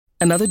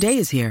Another day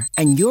is here,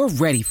 and you're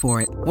ready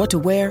for it. What to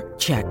wear?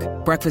 Check.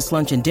 Breakfast,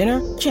 lunch, and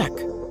dinner? Check.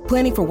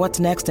 Planning for what's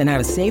next and how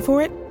to save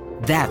for it?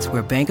 That's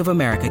where Bank of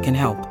America can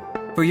help.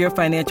 For your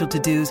financial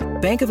to-dos,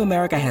 Bank of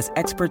America has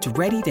experts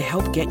ready to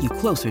help get you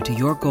closer to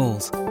your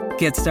goals.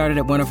 Get started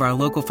at one of our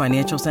local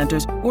financial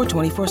centers or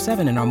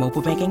 24/7 in our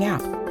mobile banking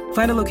app.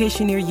 Find a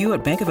location near you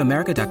at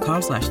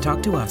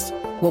bankofamerica.com/talktous.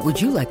 What would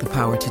you like the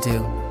power to do?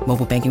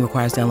 Mobile banking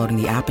requires downloading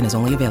the app and is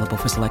only available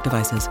for select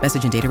devices.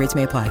 Message and data rates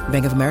may apply.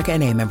 Bank of America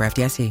N.A., member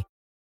FDIC.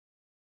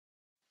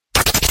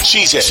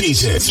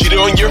 Cheeseheads. Get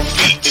on your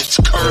feet. It's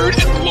Curd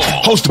and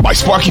Long. Hosted by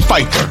Sparky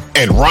Fifer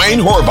and Ryan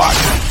Horvath.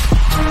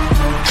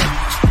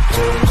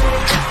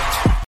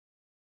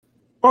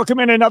 Welcome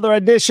in another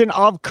edition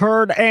of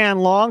Curd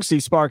and Long.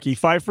 Steve Sparky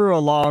Fifer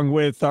along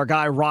with our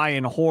guy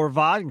Ryan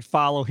Horvath. You can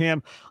follow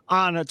him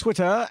on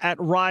Twitter at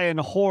Ryan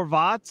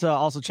Horvath.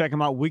 Also check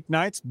him out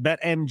weeknights.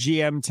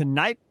 BetMGM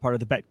Tonight, part of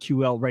the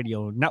BetQL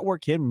Radio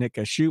Network. Him, Nick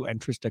Ashu,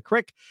 and Trista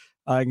Crick.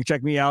 You can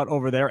check me out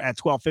over there at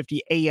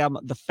 1250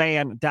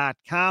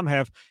 amthefan.com.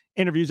 Have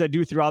interviews I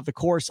do throughout the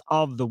course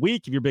of the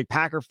week. If you're a big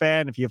Packer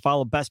fan, if you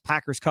follow Best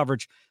Packers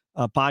Coverage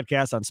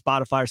podcast on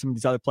Spotify or some of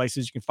these other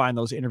places, you can find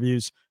those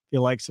interviews. If you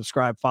like,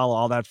 subscribe, follow,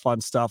 all that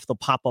fun stuff. They'll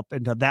pop up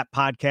into that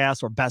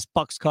podcast or Best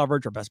Bucks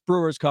Coverage or Best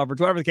Brewers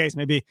Coverage, whatever the case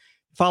may be.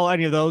 Follow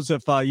any of those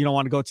if you don't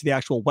want to go to the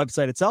actual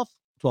website itself,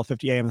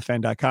 1250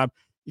 amthefan.com.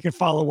 You can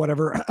follow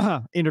whatever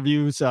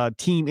interviews,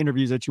 team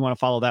interviews that you want to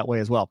follow that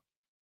way as well.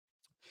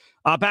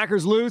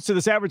 Packers lose to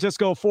the San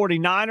Francisco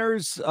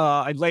 49ers.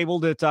 I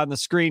labeled it on the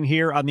screen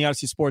here on the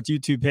Odyssey Sports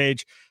YouTube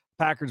page.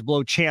 Packers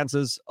blow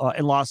chances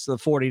and lost to the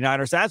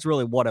 49ers. That's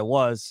really what it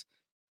was.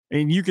 I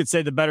mean, you could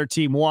say the better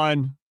team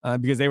won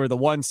because they were the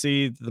one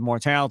seed, the more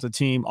talented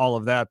team, all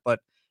of that. But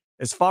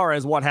as far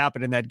as what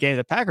happened in that game,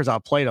 the Packers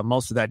outplayed them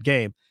most of that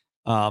game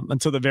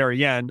until the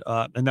very end.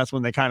 And that's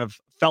when they kind of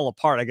fell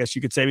apart, I guess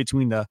you could say,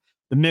 between the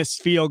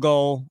missed field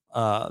goal.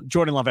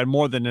 Jordan Love had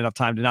more than enough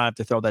time to not have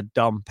to throw that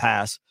dumb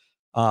pass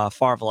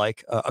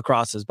Favre-like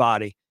across his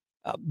body.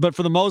 But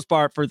for the most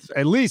part, for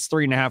at least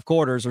 3.5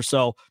 quarters or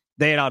so,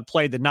 they had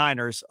outplayed the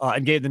Niners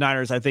and gave the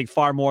Niners, I think,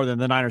 far more than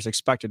the Niners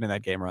expected in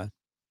that game, Ryan.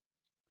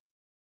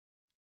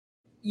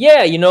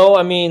 Yeah,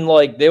 I mean,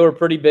 like, they were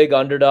pretty big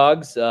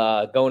underdogs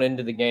going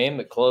into the game.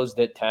 It closed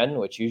at 10,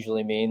 which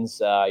usually means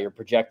you're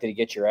projected to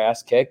get your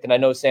ass kicked. And I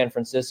know San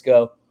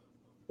Francisco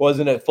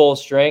wasn't at full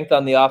strength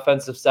on the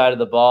offensive side of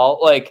the ball.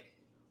 Like,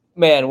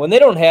 man, when they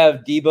don't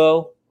have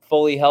Debo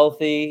fully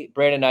healthy,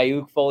 Brandon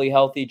Ayuk fully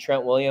healthy,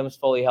 Trent Williams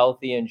fully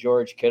healthy, and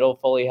George Kittle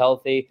fully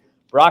healthy,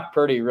 Brock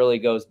Purdy really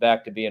goes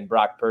back to being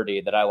Brock Purdy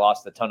that I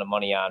lost a ton of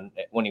money on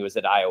when he was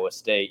at Iowa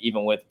State,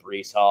 even with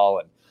Breece Hall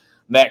and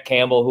Matt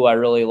Campbell, who I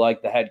really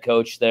like, the head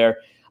coach there.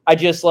 I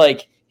just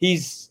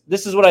this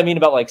is what I mean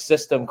about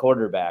system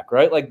quarterback,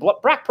 right? Like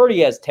Brock Purdy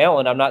has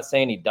talent. I'm not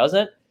saying he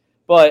doesn't,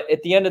 but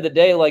at the end of the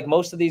day,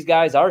 most of these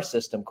guys are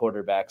system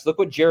quarterbacks. Look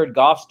what Jared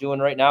Goff's doing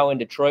right now in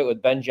Detroit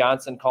with Ben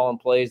Johnson calling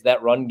plays,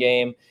 that run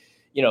game,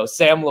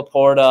 Sam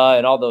Laporta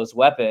and all those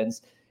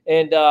weapons.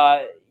 And,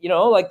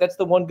 that's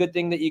the one good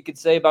thing that you could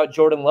say about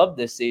Jordan Love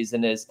this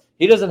season is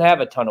he doesn't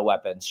have a ton of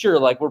weapons. Sure,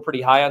 we're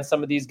pretty high on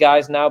some of these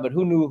guys now, but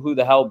who knew who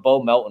the hell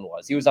Bo Melton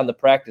was? He was on the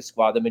practice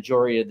squad the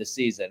majority of the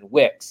season.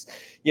 Wicks,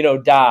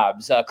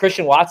 Dobbs.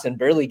 Christian Watson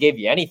barely gave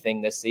you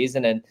anything this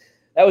season, and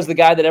that was the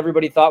guy that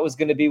everybody thought was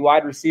going to be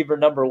wide receiver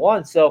number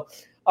one. So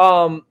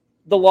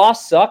the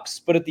loss sucks,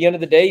 but at the end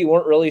of the day, you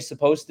weren't really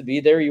supposed to be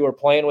there. You were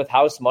playing with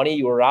house money.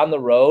 You were on the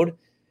road.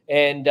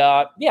 And,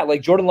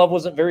 Jordan Love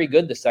wasn't very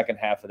good the second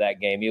half of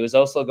that game. He was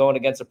also going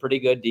against a pretty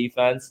good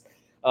defense,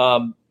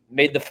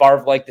 made the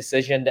Favre-like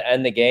decision to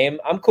end the game.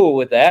 I'm cool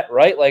with that,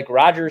 right? Like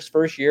Rodgers'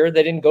 first year,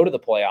 they didn't go to the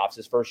playoffs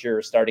his first year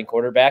as starting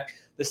quarterback.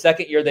 The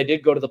second year they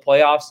did go to the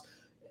playoffs.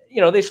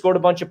 They scored a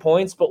bunch of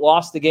points, but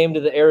lost the game to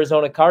the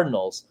Arizona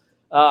Cardinals.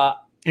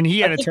 And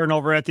he had a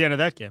turnover at the end of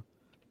that game.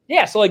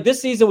 Yeah, so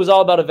this season was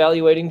all about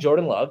evaluating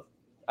Jordan Love.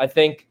 I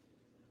think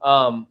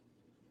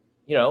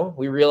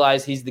we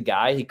realize he's the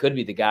guy. He could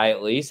be the guy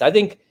at least. I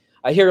think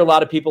I hear a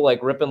lot of people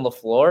ripping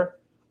LaFleur.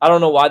 I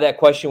don't know why that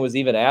question was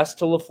even asked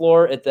to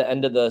LaFleur at the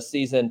end of the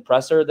season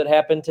presser that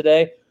happened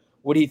today.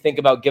 What do you think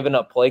about giving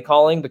up play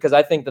calling? Because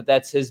I think that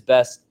that's his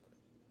best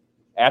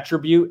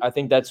attribute. I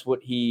think that's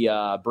what he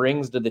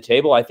brings to the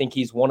table. I think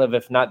he's one of,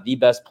 if not the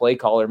best play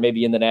caller,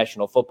 maybe in the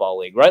National Football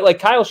League, right? Like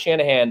Kyle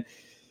Shanahan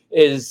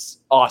is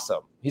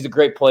awesome. He's a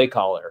great play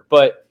caller,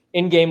 but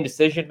in-game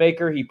decision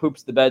maker, he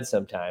poops the bed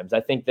sometimes. I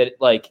think that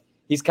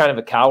he's kind of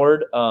a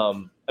coward.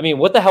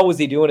 What the hell was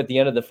he doing at the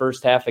end of the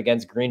first half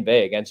against Green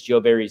Bay, against Joe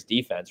Barry's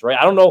defense, right?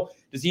 I don't know.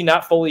 Does he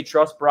not fully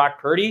trust Brock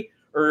Purdy,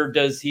 or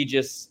does he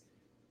just,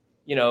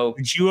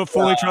 Did you have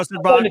fully trusted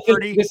Brock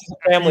Purdy? This is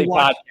a family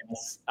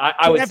podcast.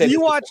 I would say. If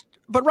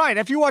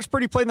you watch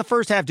Purdy play in the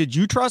first half, did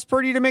you trust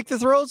Purdy to make the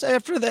throws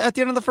at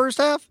the end of the first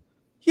half?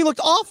 He looked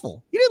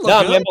awful. He didn't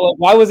look good. Man, but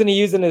why wasn't he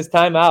using his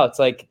timeouts?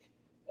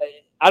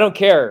 I don't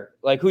care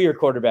who your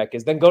quarterback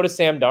is. Then go to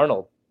Sam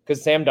Darnold.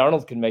 Because Sam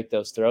Darnold can make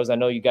those throws. I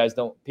know you guys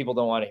people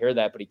don't want to hear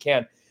that, but he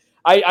can.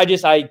 I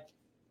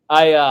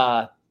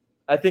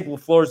I think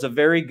LaFleur is a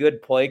very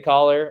good play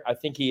caller. I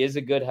think he is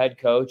a good head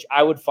coach.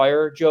 I would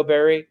fire Joe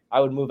Barry. I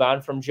would move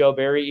on from Joe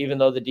Barry, even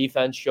though the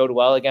defense showed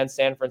well against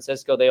San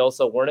Francisco. They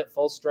also weren't at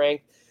full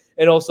strength.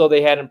 And also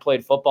they hadn't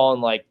played football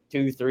in like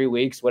 2-3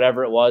 weeks,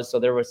 whatever it was. So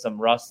there was some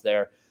rust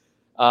there.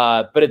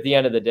 But at the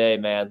end of the day,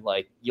 man,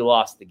 like you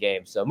lost the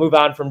game. So move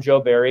on from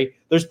Joe Barry.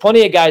 There's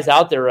plenty of guys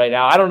out there right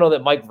now. I don't know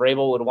that Mike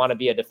Vrabel would want to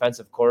be a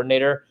defensive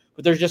coordinator,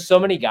 but there's just so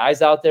many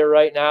guys out there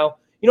right now.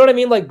 You know what I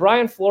mean? Like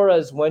Brian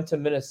Flores went to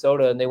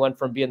Minnesota and they went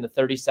from being the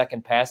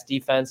 32nd pass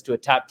defense to a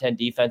top 10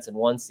 defense in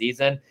one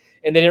season,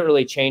 and they didn't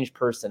really change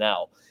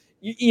personnel.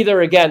 Either,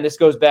 again, this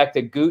goes back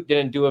to Goot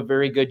didn't do a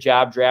very good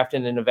job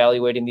drafting and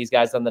evaluating these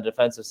guys on the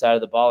defensive side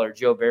of the ball, or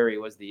Joe Barry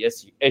was the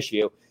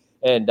issue.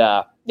 And,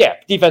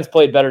 defense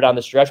played better down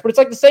the stretch, but it's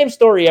like the same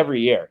story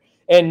every year.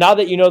 And now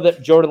that you know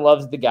that Jordan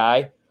Love's the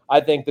guy, I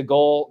think the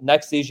goal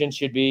next season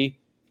should be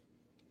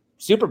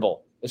Super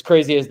Bowl. As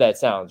crazy as that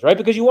sounds, right?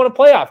 Because you won a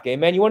playoff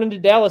game, man. You went into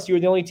Dallas. You were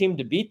the only team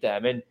to beat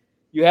them. And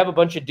you have a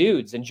bunch of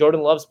dudes. And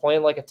Jordan Love's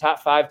playing like a top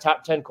 5,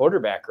 top 10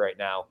 quarterback right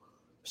now.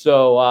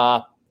 So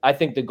I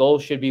think the goal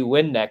should be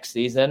win next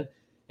season.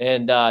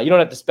 And you don't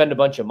have to spend a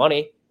bunch of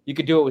money. You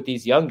could do it with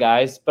these young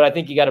guys. But I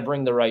think you got to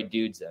bring the right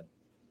dudes in.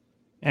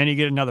 And you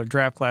get another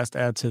draft class to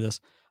add to this.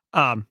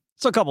 So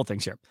a couple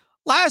things here.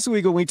 Last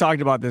week when we talked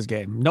about this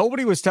game,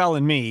 nobody was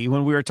telling me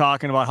when we were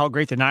talking about how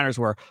great the Niners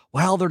were,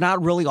 well, they're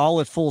not really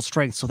all at full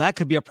strength, so that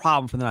could be a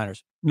problem for the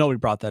Niners. Nobody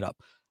brought that up.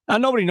 Now,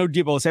 nobody knew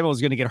Deebo Samuel was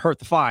going to get hurt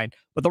fine,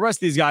 but the rest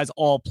of these guys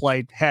all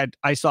played.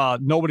 I saw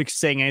nobody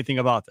saying anything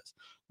about this.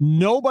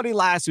 Nobody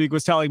last week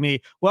was telling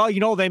me, well,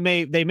 they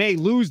may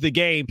lose the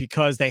game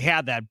because they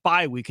had that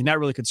bye week, and that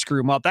really could screw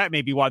them up. That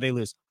may be why they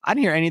lose. I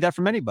didn't hear any of that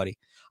from anybody.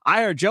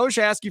 I heard Joe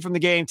Shasky from the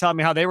game telling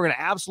me how they were going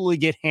to absolutely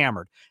get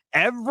hammered.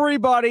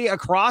 Everybody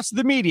across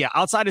the media,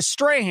 outside of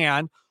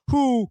Strahan,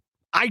 who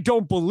I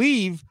don't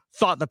believe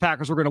thought the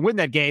Packers were going to win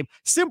that game,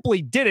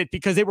 simply did it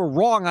because they were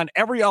wrong on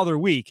every other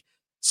week.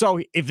 So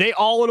if they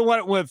all would have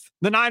went with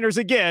the Niners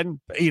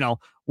again,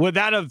 would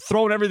that have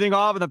thrown everything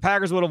off and the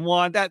Packers would have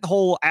won? That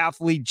whole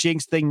athlete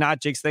jinx thing, not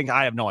jinx thing,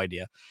 I have no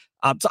idea.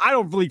 So I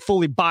don't really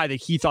fully buy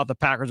that he thought the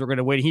Packers were going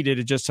to win. He did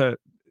it just to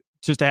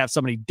have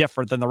somebody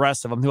different than the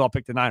rest of them who all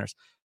picked the Niners.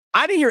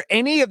 I didn't hear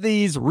any of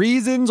these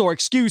reasons or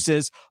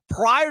excuses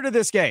prior to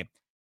this game.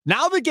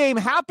 Now the game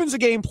happens, the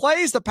game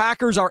plays, the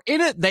Packers are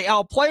in it, they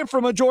outplay them for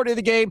a majority of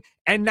the game,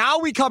 and now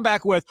we come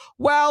back with,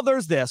 well,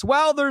 there's this,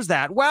 well, there's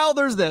that, well,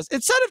 there's this.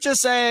 Instead of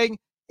just saying,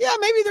 yeah,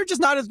 maybe they're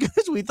just not as good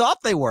as we thought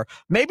they were.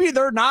 Maybe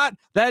they're not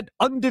that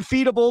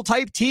undefeatable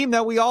type team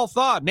that we all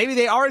thought. Maybe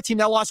they are a team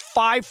that lost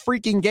 5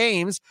 freaking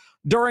games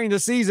during the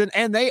season,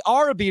 and they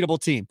are a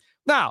beatable team.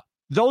 Now,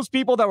 those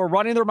people that were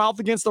running their mouth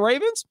against the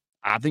Ravens,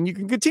 I think you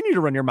can continue to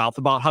run your mouth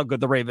about how good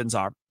the Ravens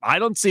are. I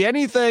don't see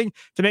anything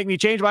to make me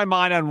change my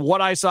mind on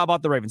what I saw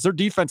about the Ravens. Their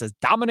defense is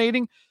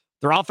dominating.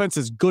 Their offense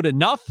is good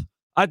enough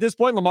at this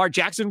point. Lamar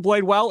Jackson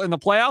played well in the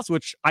playoffs,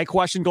 which I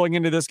questioned going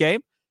into this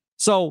game.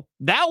 So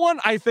that one,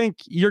 I think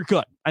you're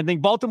good. I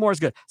think Baltimore is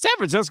good. San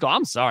Francisco,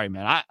 I'm sorry,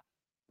 man.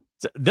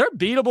 They're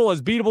beatable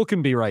as beatable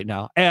can be right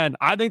now. And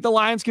I think the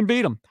Lions can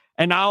beat them.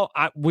 And now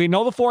we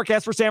know the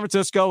forecast for San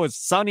Francisco is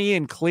sunny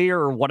and clear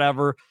or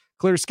whatever.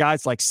 Clear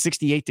skies, like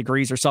 68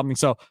 degrees or something.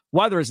 So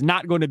weather is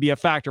not going to be a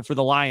factor for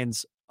the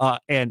Lions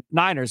and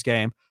Niners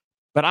game.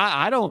 But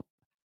I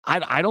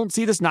don't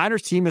see this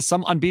Niners team as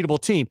some unbeatable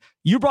team.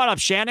 You brought up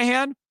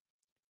Shanahan.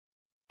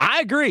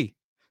 I agree.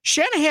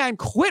 Shanahan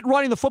quit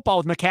running the football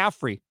with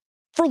McCaffrey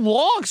for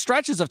long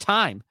stretches of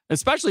time,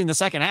 especially in the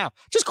second half.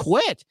 Just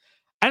quit.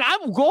 And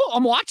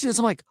I'm watching this.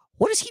 I'm like,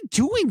 what is he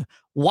doing?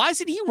 Why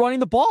isn't he running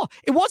the ball?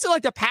 It wasn't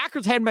like the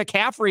Packers had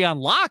McCaffrey on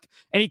lock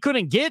and he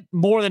couldn't get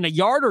more than a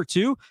yard or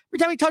two. Every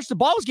time he touched the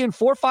ball, he was getting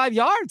 4 or 5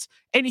 yards.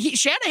 And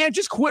Shanahan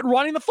just quit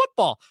running the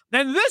football.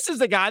 And this is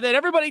the guy that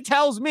everybody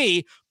tells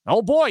me,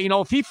 oh boy,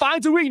 if he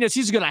finds a weakness,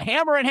 he's going to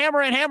hammer and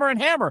hammer and hammer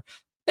and hammer.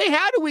 They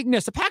had a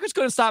weakness. The Packers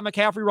couldn't stop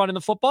McCaffrey running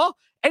the football,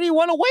 and he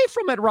went away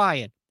from it,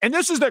 Ryan. And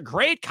this is the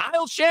great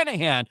Kyle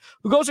Shanahan,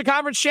 who goes to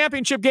conference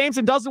championship games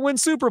and doesn't win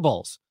Super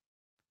Bowls.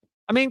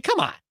 I mean, come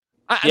on.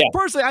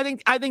 Personally,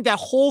 I think that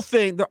whole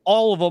thing,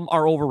 all of them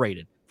are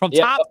overrated. From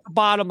top to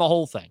bottom, the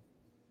whole thing.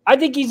 I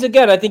think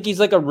he's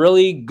like a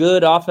really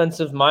good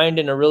offensive mind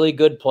and a really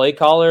good play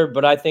caller.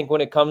 But I think when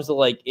it comes to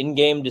like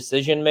in-game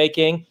decision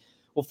making,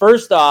 well,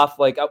 first off,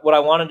 like what I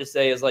wanted to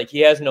say is like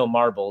he has no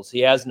marbles, he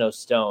has no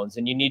stones,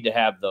 and you need to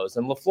have those.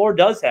 And LaFleur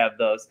does have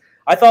those.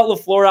 I thought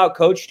LaFleur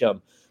outcoached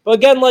him. But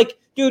again, like,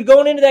 dude,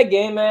 going into that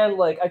game, man,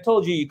 like I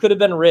told you could have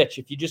been rich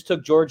if you just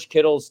took George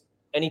Kittle's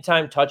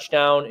anytime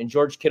touchdown and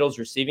George Kittle's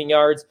receiving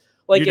yards.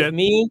 Like if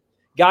me,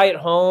 guy at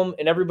home,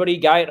 and everybody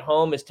guy at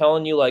home is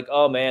telling you like,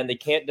 oh man, they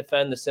can't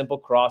defend the simple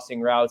crossing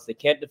routes. They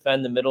can't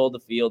defend the middle of the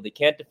field. They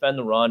can't defend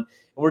the run. And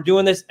we're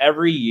doing this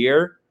every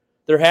year.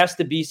 There has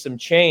to be some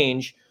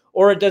change,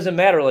 or it doesn't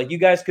matter. Like you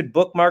guys could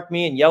bookmark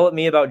me and yell at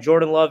me about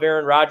Jordan Love,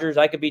 Aaron Rodgers.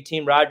 I could be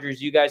Team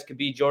Rodgers. You guys could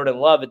be Jordan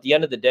Love. At the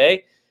end of the day,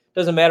 it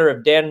doesn't matter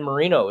if Dan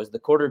Marino is the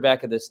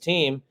quarterback of this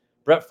team,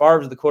 Brett Favre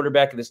is the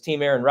quarterback of this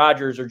team, Aaron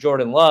Rodgers or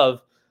Jordan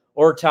Love,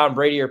 or Tom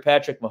Brady or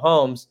Patrick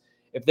Mahomes.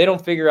 if they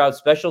don't figure out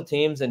special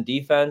teams and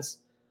defense,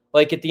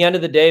 like at the end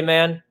of the day,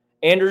 man,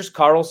 Anders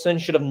Carlson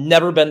should have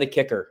never been the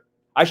kicker.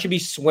 I should be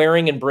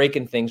swearing and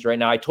breaking things right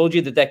now. I told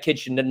you that kid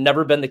should have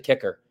never been the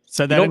kicker.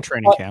 Said that in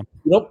training camp.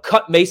 You don't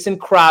cut Mason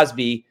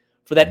Crosby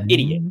for that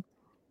idiot.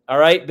 All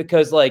right.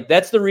 Because like,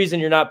 that's the reason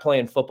you're not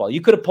playing football.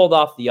 You could have pulled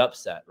off the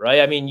upset,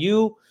 right? I mean,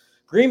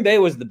 Green Bay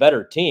was the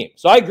better team.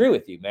 So I agree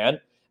with you, man.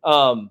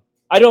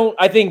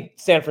 I think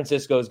San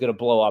Francisco is going to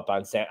blow up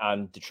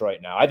on Detroit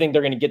now. I think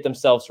they're going to get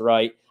themselves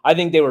right. I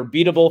think they were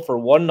beatable for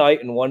one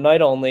night and one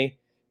night only.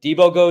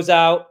 Debo goes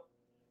out,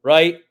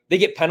 right? They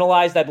get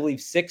penalized, I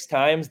believe, 6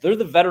 times. They're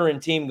the veteran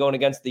team going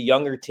against the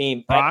younger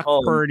team at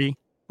home.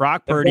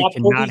 Brock Purdy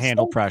cannot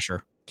handle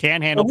pressure.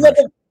 Can't handle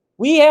pressure.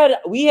 We had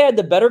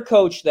the better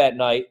coach that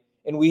night,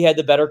 and we had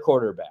the better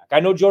quarterback. I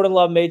know Jordan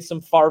Love made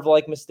some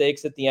Favre-like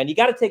mistakes at the end. You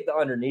got to take the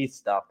underneath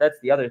stuff. That's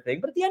the other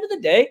thing. But at the end of the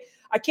day,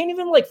 I can't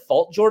even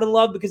fault Jordan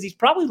Love because he's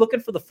probably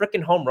looking for the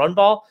freaking home run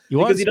ball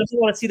because he doesn't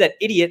want to see that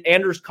idiot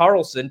Anders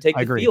Carlson take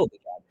the field again.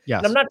 Yes.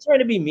 And I'm not trying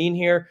to be mean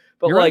here,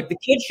 but the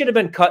kid should have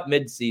been cut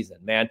mid-season,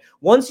 man.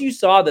 Once you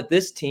saw that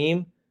this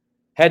team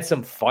had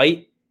some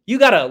fight, you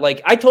gotta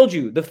I told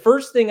you the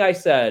first thing I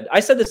said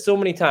this so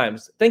many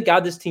times. Thank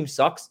God this team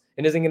sucks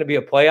and isn't going to be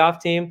a playoff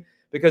team,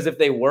 because if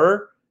they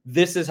were,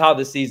 this is how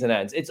the season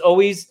ends. It's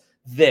always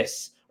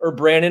this or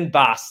Brandon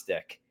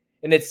Bostic,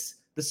 and it's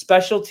the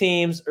special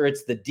teams or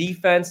it's the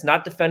defense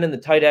not defending the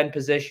tight end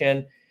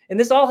position, and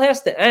this all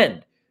has to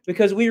end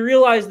because we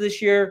realize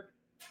this year.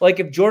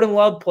 If Jordan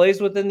Love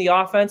plays within the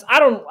offense, I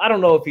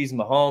don't know if he's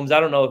Mahomes. I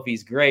don't know if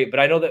he's great, but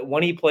I know that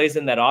when he plays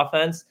in that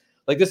offense,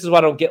 this is why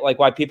I don't get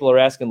why people are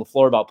asking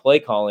LaFleur about play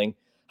calling.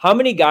 How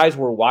many guys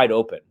were wide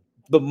open?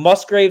 The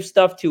Musgrave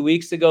stuff 2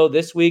 weeks ago,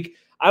 this week,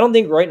 I don't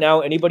think right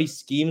now anybody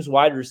schemes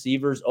wide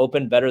receivers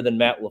open better than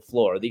Matt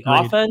LaFleur. The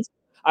offense,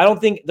 I don't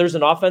think there's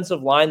an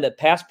offensive line that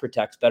pass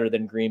protects better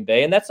than Green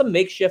Bay, and that's a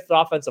makeshift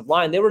offensive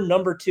line. They were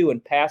number 2 in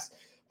pass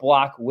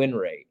block win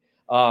rate.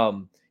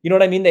 You know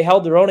what I mean? They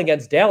held their own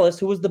against Dallas,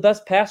 who was the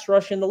best pass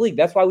rush in the league.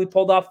 That's why we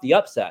pulled off the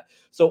upset.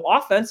 So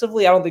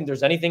offensively, I don't think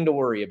there's anything to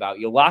worry about.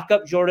 You lock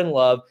up Jordan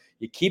Love,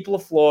 you keep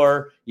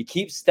LaFleur, you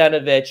keep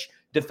Stenavich.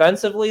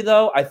 Defensively,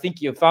 though, I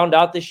think you found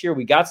out this year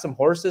we got some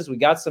horses, we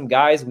got some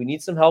guys. We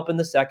need some help in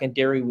the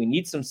secondary. We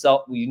need some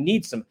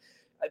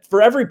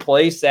for every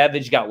play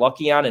Savage got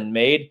lucky on and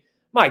made.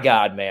 My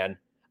God, man,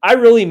 I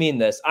really mean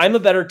this. I'm a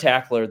better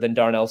tackler than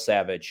Darnell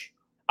Savage.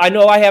 I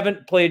know I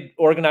haven't played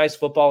organized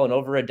football in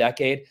over a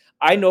decade.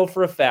 I know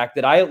for a fact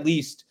that I at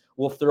least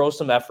will throw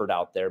some effort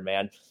out there,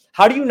 man.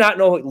 How do you not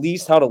know at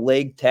least how to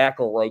leg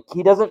tackle?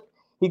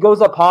 He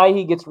goes up high,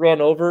 he gets ran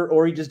over,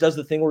 or he just does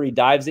the thing where he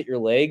dives at your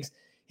legs.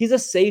 He's a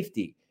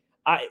safety.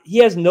 He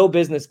has no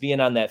business being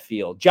on that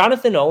field.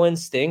 Jonathan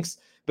Owens stinks,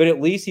 but at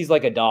least he's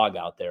like a dog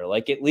out there.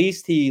 At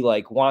least he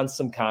wants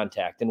some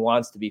contact and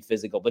wants to be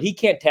physical, but he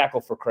can't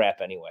tackle for crap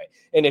anyway.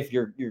 And if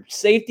your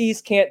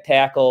safeties can't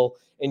tackle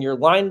and your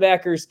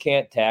linebackers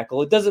can't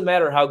tackle, it doesn't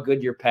matter how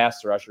good your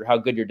pass rush or how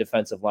good your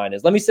defensive line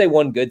is. Let me say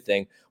one good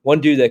thing.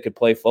 One dude that could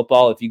play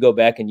football, if you go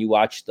back and you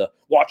watch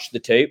the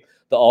tape,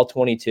 the all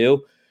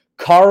 22,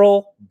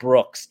 Carl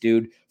Brooks,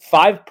 dude.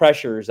 5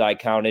 pressures I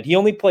counted. He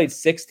only played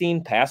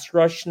 16 pass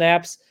rush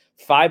snaps,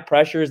 5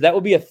 pressures. That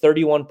would be a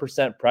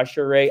 31%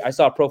 pressure rate. I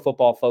saw Pro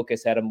Football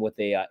Focus had him with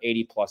a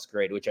 80-plus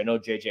grade, which I know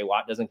J.J.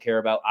 Watt doesn't care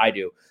about. I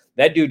do.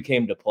 That dude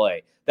came to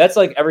play. That's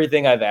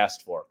everything I've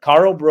asked for.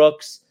 Carl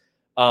Brooks,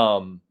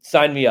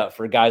 sign me up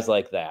for guys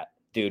like that,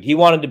 dude. He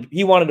wanted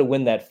to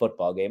win that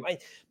football game.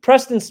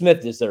 Preston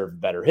Smith deserved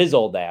better. His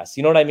old ass.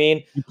 You know what I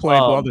mean? He played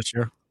well this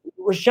year.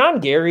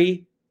 Rashawn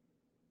Gary,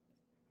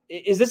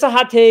 is this a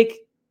hot take?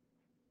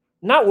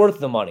 Not worth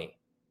the money.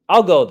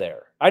 I'll go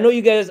there. I know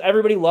you guys,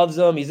 everybody loves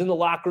him. He's in the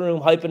locker room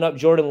hyping up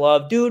Jordan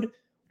Love. Dude,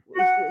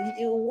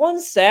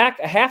 1 sack,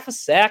 a half a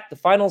sack, the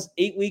finals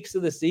 8 weeks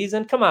of the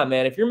season. Come on,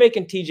 man. If you're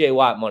making TJ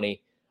Watt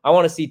money, I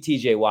want to see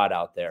TJ Watt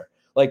out there.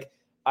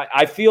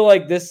 I feel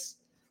like this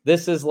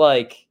is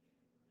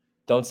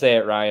don't say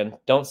it, Ryan.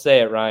 Don't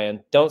say it,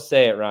 Ryan. Don't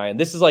say it, Ryan.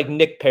 This is like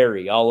Nick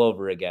Perry all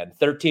over again.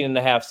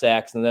 13.5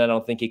 sacks, and then I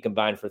don't think he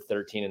combined for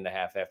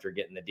 13.5 after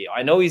getting the deal.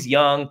 I know he's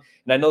young,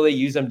 and I know they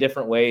use him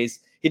different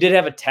ways. He did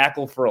have a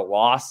tackle for a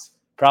loss.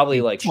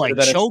 Probably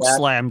choke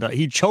slammed.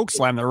 He choke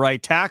slammed the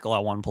right tackle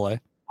at one play.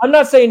 I'm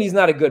not saying he's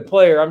not a good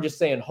player. I'm just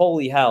saying,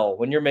 holy hell,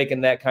 when you're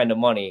making that kind of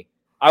money,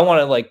 I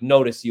want to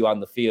notice you on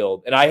the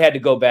field. And I had to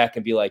go back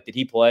and be like, did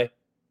he play?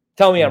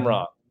 Tell me I'm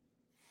wrong.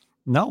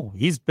 No,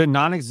 he's been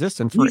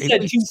non-existent for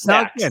 8 weeks.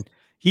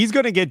 He's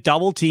going to get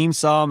double team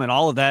some and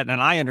all of that.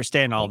 And I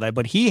understand all of that,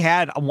 but he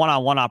had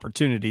one-on-one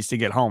opportunities to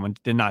get home and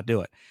did not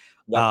do it.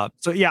 Yep.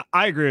 So yeah,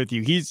 I agree with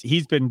you.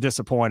 He's been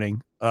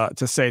disappointing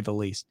to say the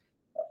least.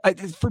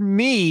 For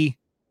me,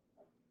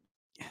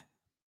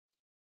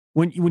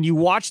 when you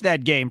watch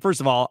that game,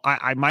 first of all,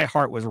 my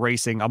heart was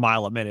racing a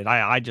mile a minute.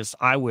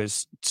 I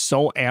was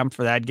so amped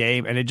for that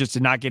game, and it just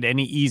did not get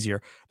any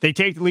easier. They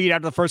take the lead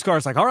after the first quarter.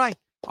 It's like, all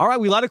right,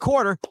 we led a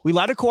quarter.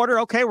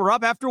 Okay, we're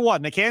up after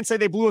 1. They can't say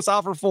they blew us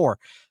out for 4.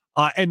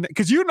 And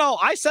because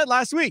I said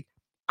last week,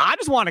 I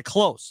just want it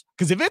close,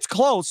 because if it's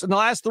close in the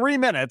last 3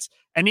 minutes,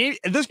 and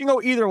this can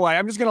go either way,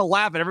 I'm just going to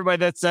laugh at everybody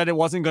that said it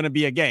wasn't going to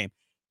be a game.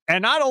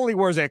 And not only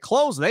was it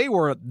close, they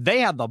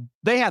had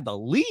the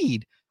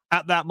lead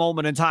at that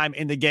moment in time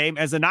in the game,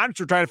 as the Niners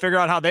were trying to figure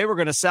out how they were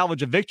going to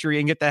salvage a victory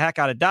and get the heck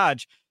out of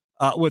Dodge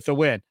with the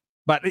win.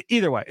 But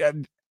either way,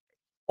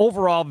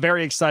 overall,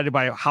 very excited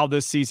by how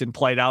this season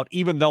played out,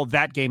 even though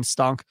that game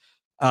stunk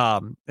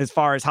as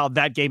far as how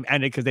that game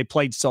ended, because they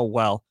played so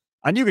well.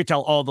 And you could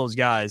tell all those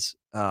guys,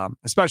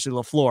 especially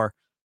LaFleur,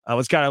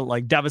 was kind of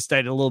like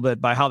devastated a little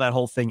bit by how that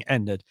whole thing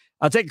ended.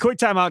 I'll take a quick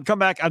time out, come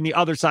back on the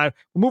other side.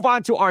 We'll move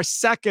on to our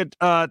second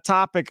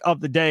topic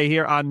of the day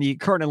here on the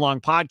Curd and Long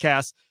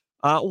podcast.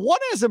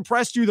 What has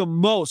impressed you the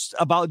most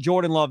about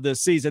Jordan Love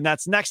this season?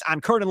 That's next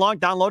on Curd and Long.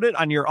 Download it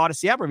on your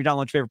Odyssey app, or if you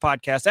download your favorite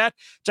podcast app.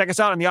 Check us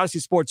out on the Odyssey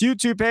Sports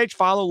YouTube page.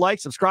 Follow, like,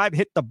 subscribe,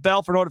 hit the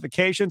bell for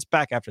notifications.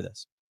 Back after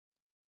this.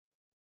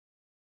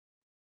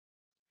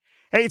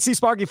 Hey, it's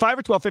Sparky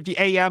Fifer, 1250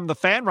 AM, The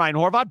Fan. Ryan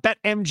Horvath,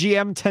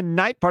 BetMGM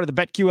tonight, part of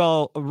the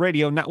BetQL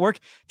radio network.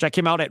 Check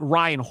him out at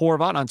Ryan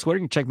Horvath on Twitter.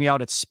 You can check me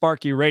out at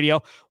Sparky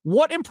Radio.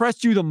 What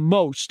impressed you the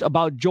most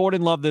about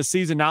Jordan Love this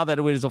season, now that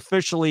it is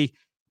officially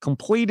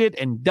completed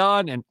and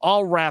done and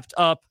all wrapped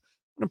up?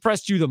 What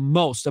impressed you the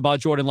most about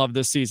Jordan Love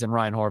this season,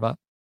 Ryan Horvath?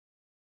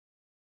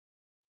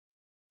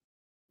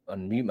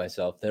 Unmute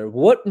myself there.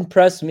 What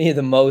impressed me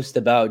the most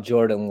about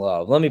Jordan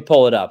Love? Let me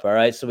pull it up. All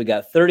right. So we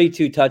got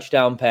 32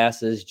 touchdown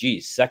passes.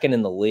 Geez, second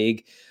in the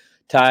league,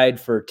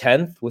 tied for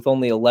 10th with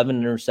only 11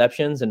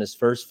 interceptions in his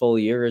first full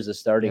year as a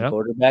starting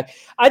quarterback.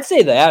 I'd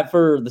say that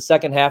for the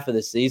second half of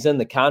the season,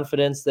 the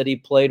confidence that he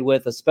played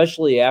with,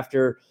 especially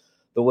after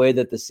the way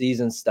that the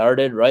season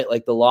started, right?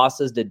 Like the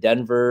losses to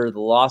Denver, the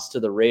loss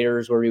to the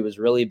Raiders, where he was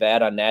really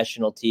bad on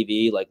national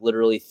TV, like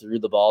literally threw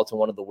the ball to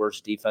one of the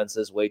worst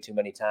defenses way too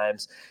many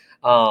times.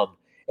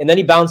 And then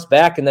he bounced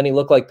back, and then he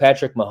looked like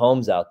Patrick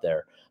Mahomes out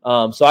there.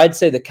 So I'd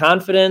say the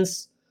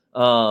confidence,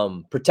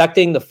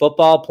 protecting the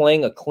football,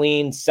 playing a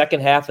clean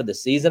second half of the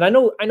season. I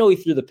know he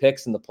threw the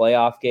picks in the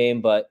playoff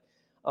game, but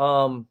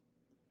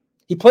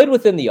he played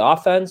within the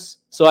offense.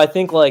 So I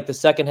think like the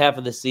second half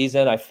of the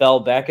season, I fell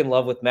back in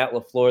love with Matt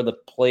LaFleur, the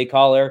play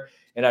caller,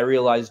 and I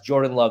realized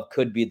Jordan Love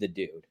could be the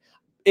dude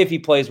if he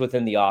plays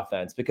within the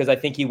offense, because I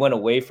think he went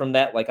away from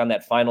that, like on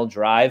that final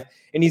drive,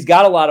 and he's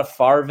got a lot of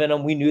Favre in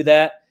him. We knew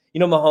that. You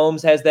know,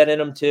 Mahomes has that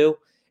in him too.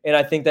 And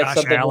I think that's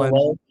something to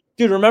learn.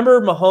 Dude, remember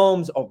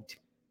Mahomes? Oh,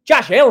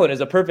 Josh Allen is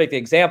a perfect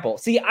example.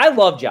 See, I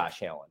love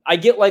Josh Allen. I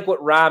get like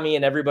what Rami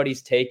and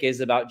everybody's take is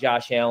about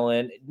Josh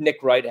Allen. Nick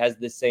Wright has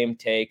the same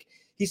take.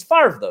 He's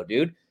Favre though,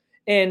 dude.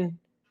 And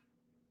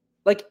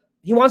like,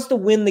 he wants to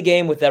win the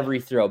game with every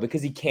throw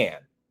because he can.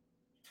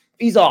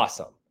 He's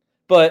awesome.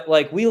 But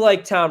like, we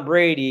like Tom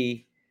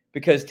Brady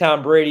because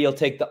Tom Brady will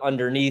take the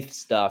underneath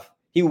stuff.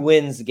 He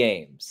wins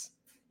games.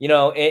 You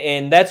know,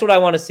 and that's what I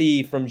want to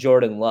see from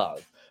Jordan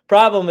Love.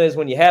 Problem is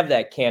when you have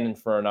that cannon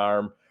for an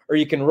arm, or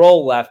you can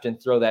roll left and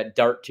throw that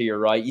dart to your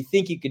right, you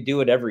think you could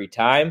do it every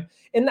time.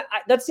 And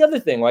that's the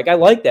other thing. Like, I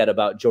like that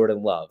about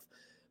Jordan Love.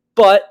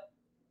 But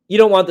you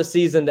don't want the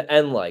season to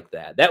end like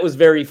that. That was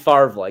very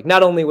Favre-like,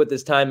 not only with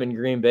his time in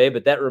Green Bay,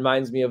 but that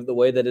reminds me of the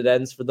way that it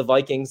ends for the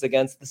Vikings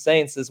against the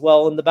Saints as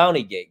well in the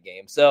Bounty Gate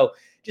game. So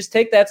just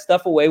take that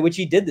stuff away, which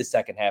he did the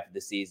second half of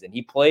the season.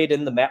 He played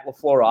in the Matt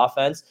LaFleur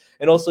offense.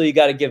 And also you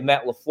got to give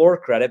Matt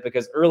LaFleur credit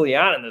because early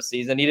on in the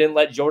season, he didn't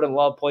let Jordan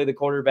Love play the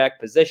quarterback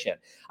position.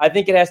 I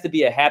think it has to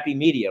be a happy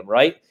medium,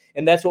 right?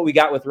 And that's what we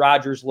got with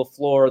Rodgers,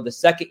 LaFleur the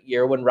second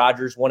year when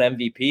Rodgers won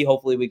MVP.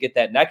 Hopefully we get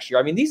that next year.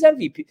 I mean, these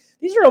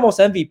are almost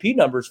MVP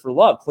numbers for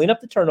Love. Clean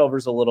up the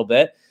turnovers a little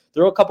bit.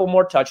 Throw a couple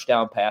more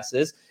touchdown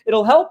passes.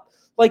 It'll help.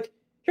 Like,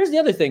 here's the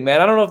other thing,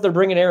 man. I don't know if they're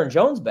bringing Aaron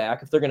Jones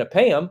back, if they're going to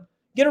pay him.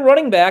 Get a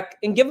running back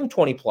and give him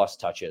 20-plus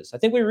touches. I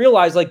think we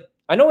realize, like,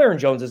 I know Aaron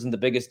Jones isn't the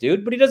biggest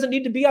dude, but he doesn't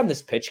need to be on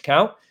this pitch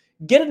count.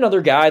 Get another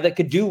guy that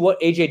could do what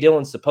A.J.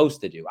 Dillon's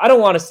supposed to do. I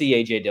don't want to see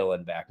A.J.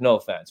 Dillon back. No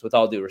offense, with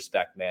all due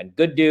respect, man.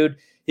 Good dude.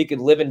 He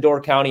could live in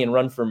Door County and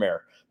run for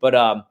mayor.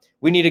 But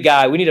we need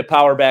a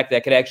power back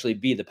that could actually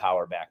be the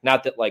power back,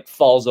 not that, like,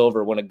 falls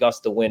over when a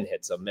gust of wind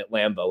hits him at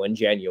Lambeau in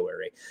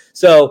January.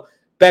 So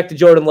back to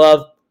Jordan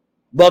Love.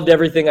 Loved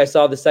everything I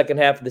saw the second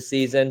half of the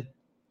season.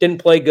 Didn't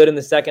play good in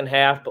the second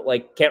half, but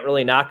like can't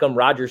really knock him.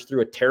 Rodgers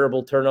threw a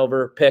terrible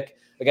turnover pick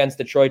against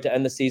Detroit to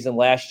end the season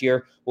last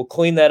year. We'll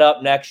clean that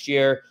up next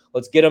year.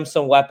 Let's get him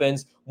some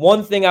weapons.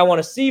 One thing I want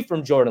to see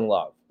from Jordan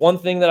Love, one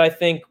thing that I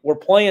think they're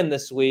playing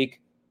this week,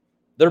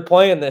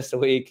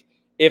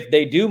 if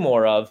they do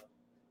more of,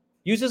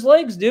 use his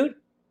legs, dude.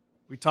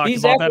 We talked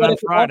about that on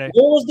Friday.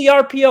 Where was the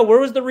RPO? Where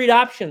was the read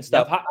option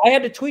stuff? Yep. I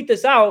had to tweet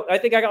this out. I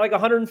think I got like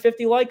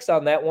 150 likes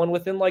on that one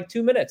within like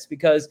 2 minutes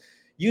because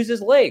use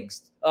his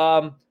legs.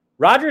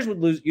 Rodgers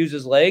would use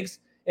his legs,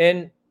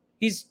 and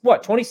he's,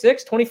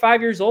 26,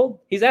 25 years old?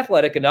 He's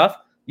athletic enough.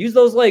 Use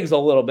those legs a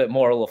little bit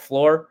more,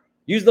 LaFleur.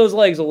 Use those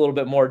legs a little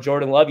bit more,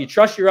 Jordan Love. You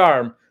trust your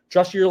arm,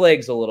 trust your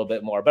legs a little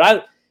bit more.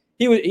 But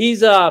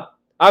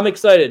I'm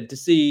excited to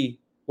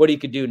see what he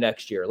could do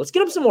next year. Let's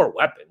get him some more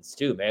weapons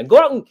too, man. Go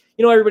out and,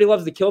 everybody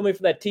loves to kill me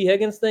for that T.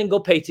 Higgins thing. Go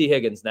pay T.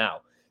 Higgins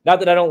now. Not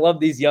that I don't love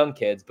these young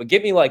kids, but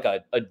get me like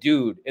a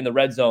dude in the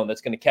red zone that's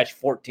going to catch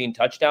 14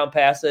 touchdown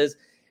passes.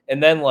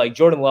 And then like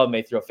Jordan Love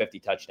may throw 50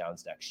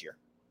 touchdowns next year.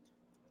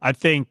 I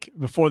think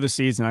before the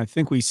season, I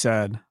think we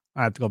said,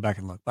 I have to go back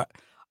and look, but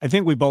I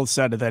think we both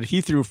said that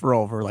he threw for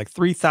over like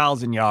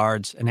 3,000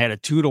 yards and had a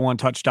 2-to-1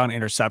 touchdown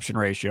interception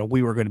ratio.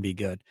 We were going to be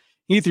good.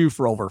 He threw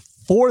for over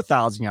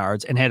 4,000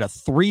 yards and had a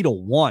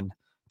 3-to-1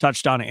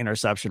 touchdown to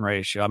interception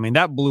ratio. I mean,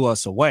 that blew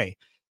us away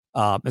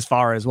as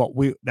far as what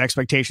the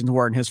expectations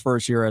were in his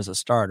first year as a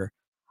starter.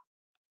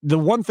 The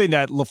one thing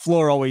that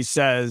LaFleur always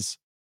says,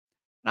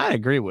 I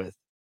agree with,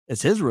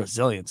 is his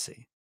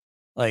resiliency.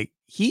 Like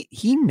he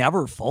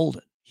never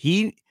folded.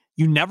 You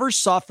never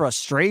saw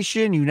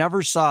frustration. You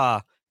never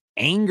saw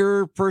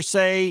anger per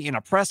se in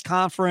a press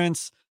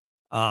conference.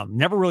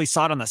 Never really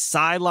saw it on the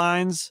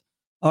sidelines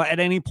at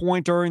any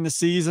point during the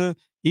season.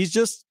 He's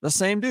just the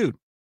same dude.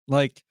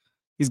 Like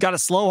he's got a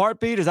slow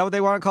heartbeat. Is that what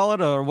they want to call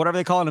it? Or whatever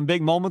they call it in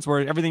big moments where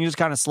everything just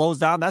kind of slows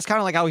down. That's kind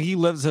of like how he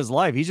lives his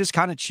life. He's just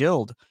kind of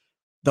chilled.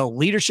 The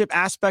leadership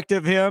aspect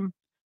of him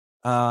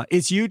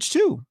is huge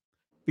too.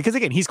 Because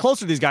again, he's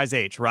closer to these guys'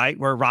 age, right?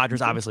 Where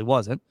Rodgers obviously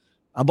wasn't.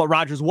 But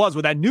Rodgers was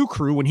with that new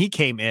crew when he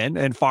came in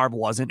and Favre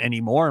wasn't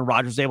anymore. And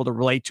Rodgers was able to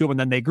relate to him and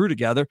then they grew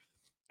together.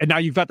 And now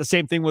you've got the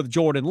same thing with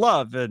Jordan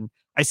Love. And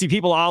I see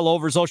people all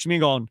over social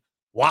media going,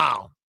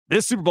 wow,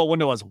 this Super Bowl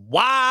window is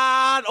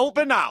wide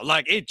open now.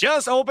 Like it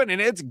just opened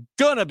and it's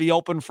going to be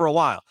open for a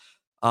while.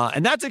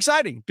 And that's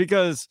exciting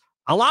because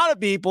a lot of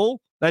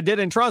people that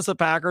didn't trust the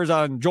Packers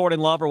on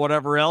Jordan Love or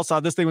whatever else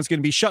thought this thing was going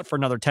to be shut for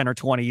another 10 or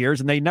 20 years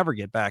and they never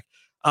get back.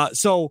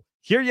 So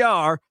here you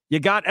are.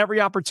 You got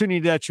every opportunity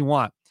that you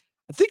want.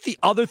 I think the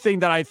other thing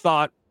that I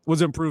thought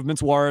was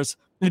improvements was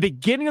in the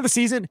beginning of the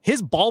season,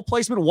 his ball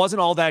placement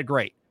wasn't all that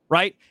great,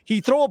 right?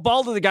 He'd throw a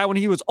ball to the guy when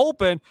he was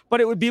open, but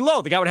it would be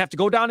low. The guy would have to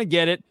go down and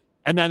get it,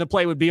 and then the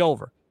play would be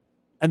over.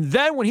 And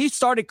then when he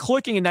started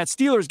clicking in that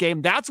Steelers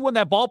game, that's when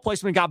that ball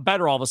placement got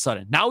better all of a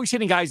sudden. Now he's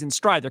hitting guys in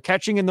stride. They're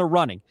catching and they're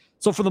running.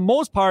 So for the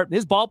most part,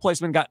 his ball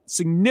placement got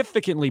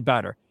significantly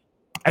better.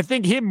 I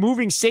think him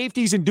moving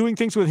safeties and doing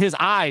things with his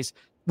eyes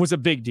was a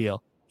big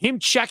deal. Him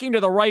checking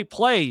to the right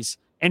plays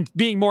and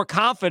being more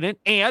confident,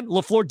 and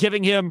LaFleur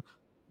giving him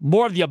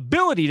more of the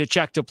ability to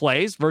check to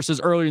plays versus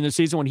earlier in the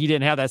season when he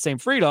didn't have that same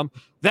freedom.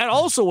 That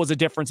also was a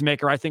difference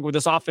maker, I think, with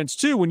this offense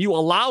too, when you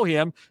allow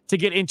him to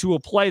get into a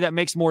play that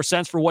makes more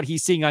sense for what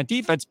he's seeing on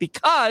defense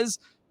because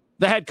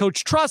the head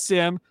coach trusts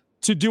him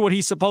to do what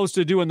he's supposed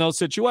to do in those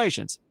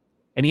situations.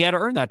 And he had to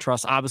earn that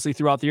trust, obviously,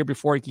 throughout the year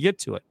before he could get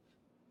to it.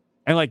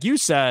 And like you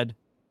said,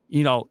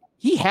 he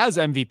has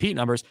MVP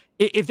numbers.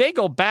 If they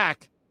go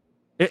back,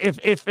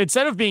 if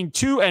instead of being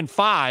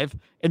 2-5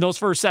 in those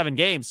first 7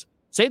 games,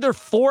 say they're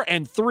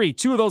 4-3,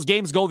 2 of those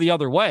games go the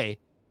other way,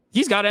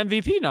 he's got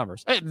MVP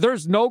numbers.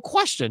 There's no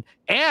question.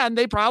 And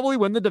they probably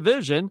win the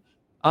division.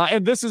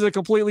 And this is a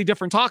completely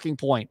different talking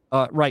point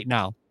right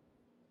now.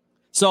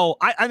 So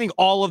I think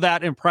all of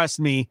that impressed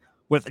me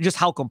with just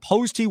how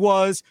composed he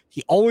was.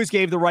 He always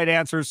gave the right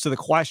answers to the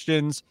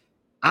questions.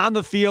 On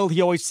the field,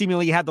 he always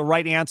seemingly had the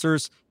right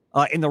answers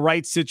in the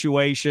right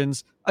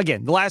situations.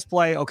 Again, the last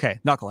play, okay,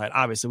 knucklehead.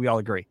 Obviously, we all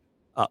agree.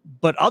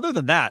 But other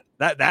than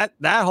that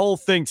whole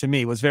thing to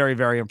me was very,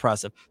 very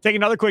impressive. Take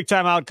another quick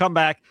timeout, come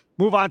back,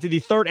 move on to the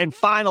third and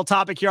final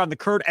topic here on the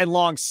Curd and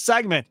Long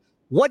segment.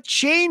 What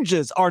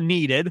changes are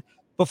needed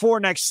before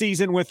next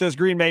season with this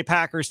Green Bay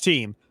Packers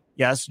team?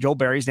 Yes, Joe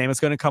Barry's name is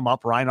going to come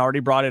up. Ryan already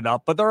brought it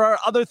up, but there are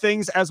other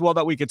things as well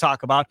that we could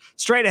talk about.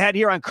 Straight ahead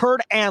here on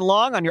Curd and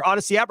Long on your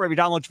Odyssey app, wherever you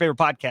download your favorite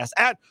podcast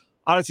at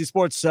Odyssey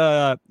Sports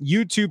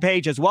YouTube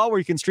page as well, where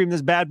you can stream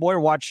this bad boy or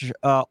watch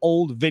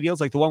old videos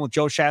like the one with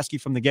Joe Shasky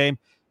from the game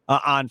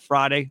on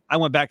Friday. I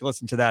went back and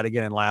listened to that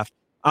again and laughed.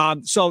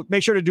 So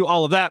make sure to do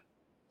all of that.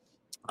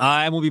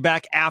 And we'll be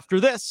back after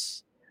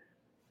this.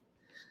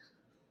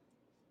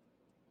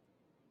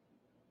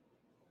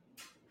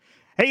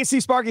 Hey, you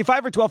see Sparky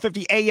Pfeiffer,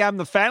 12:50 a.m.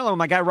 The Fan. With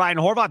my guy Ryan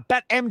Horvath.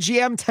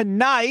 BetMGM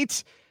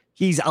tonight.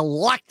 He's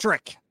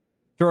electric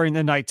during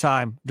the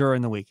nighttime,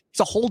 during the week. He's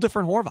a whole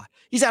different Horvath.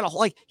 He's at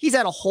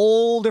a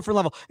whole different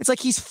level. It's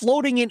like he's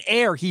floating in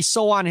air. He's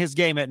so on his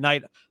game at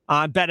night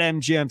on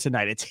BetMGM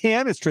tonight. It's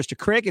him. It's Trista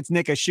Crick. It's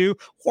Nick Ashu.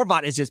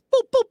 Horvath is just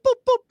boom, boom, boom,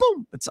 boom,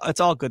 boom. It's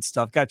all good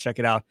stuff. Got to check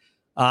it out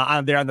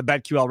on there on the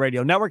BetQL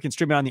Radio Network and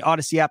stream it on the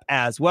Odyssey app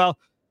as well.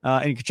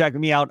 And you can check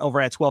me out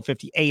over at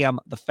 1250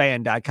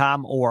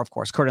 amthefan.com or, of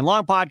course, Curd and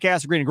Long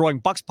podcast, Green and Growing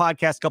Bucks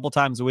podcast a couple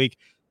times a week.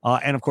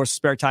 And, of course,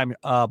 Spare Time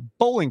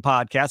Bowling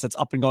podcast that's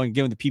up and going,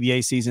 given the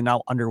PBA season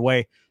now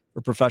underway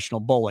for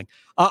professional bowling.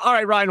 All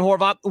right, Ryan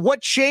Horvath,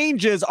 what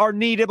changes are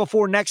needed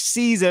before next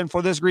season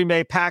for this Green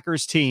Bay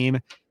Packers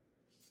team?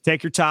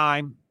 Take your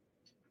time.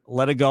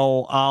 Let it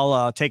go.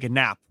 I'll take a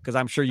nap because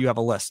I'm sure you have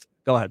a list.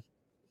 Go ahead.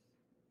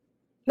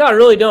 No, I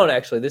really don't,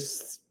 actually.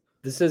 This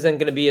isn't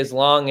going to be as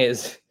long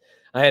as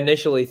I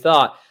initially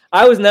thought.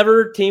 I was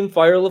never team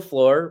fire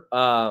LaFleur.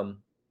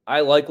 I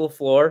like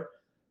LaFleur.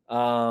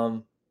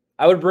 I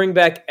I would bring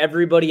back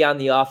everybody on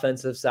the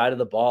offensive side of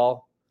the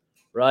ball,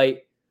 right?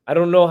 I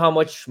don't know how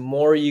much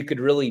more you could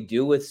really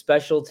do with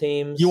special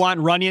teams. You want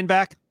Runyon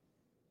back?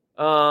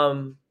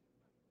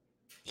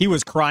 He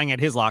was crying at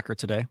his locker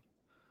today.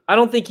 I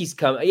don't think he's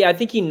coming. Yeah,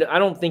 I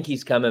don't think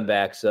he's coming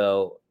back.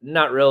 So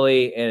not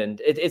really.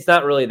 And it's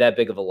not really that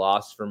big of a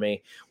loss for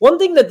me. One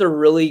thing that they're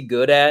really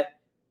good at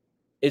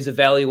is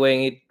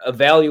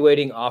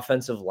evaluating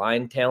offensive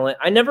line talent.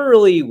 I never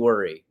really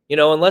worry,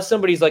 unless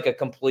somebody's like a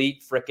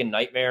complete freaking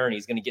nightmare and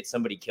he's going to get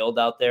somebody killed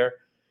out there,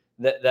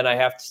 then I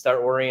have to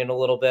start worrying a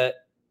little bit.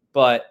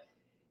 But,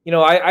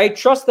 I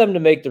trust them to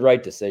make the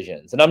right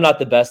decisions. And I'm not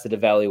the best at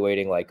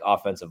evaluating like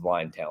offensive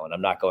line talent.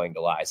 I'm not going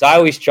to lie. So I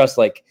always trust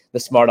like the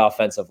smart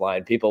offensive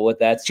line people with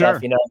that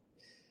stuff,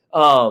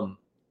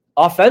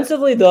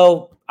 Offensively,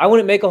 though, I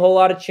wouldn't make a whole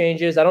lot of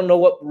changes. I don't know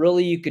what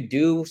really you could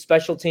do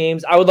special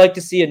teams. I would like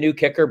to see a new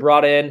kicker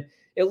brought in,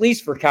 at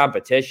least for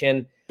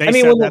competition. Said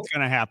that's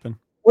going to happen.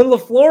 When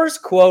LaFleur's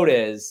quote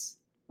is,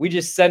 we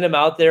just send him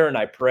out there and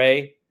I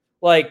pray,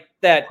 like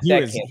that.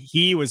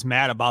 He was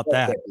mad about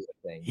that.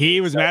 He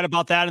was mad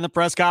about that in the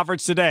press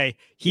conference today.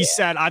 He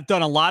said, I've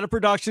done a lot of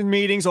production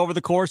meetings over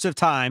the course of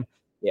time.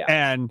 Yeah.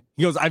 And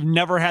he goes, I've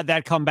never had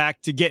that come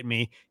back to get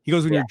me. He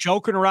goes, when you're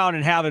joking around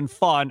and having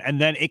fun, and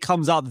then it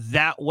comes out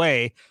that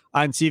way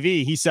on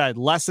TV, he said,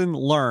 lesson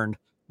learned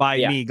by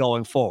me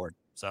going forward.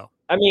 So,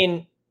 I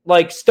mean,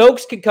 like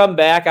Stokes could come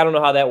back. I don't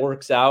know how that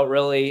works out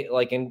really,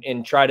 like,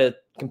 and try to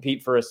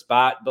compete for a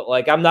spot. But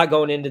like, I'm not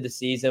going into the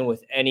season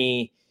with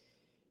any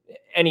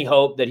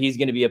hope that he's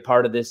going to be a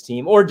part of this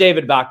team or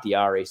David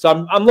Bakhtiari.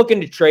 So I'm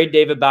looking to trade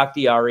David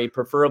Bakhtiari,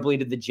 preferably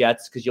to the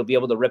Jets, because you'll be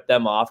able to rip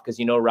them off because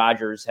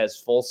Rodgers has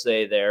full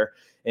say there.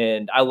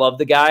 And I love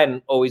the guy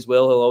and always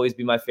will. He'll always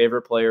be my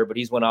favorite player, but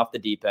he's went off the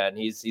deep end.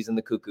 He's in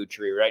the cuckoo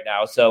tree right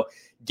now. So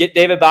get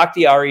David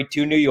Bakhtiari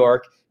to New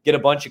York, get a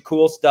bunch of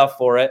cool stuff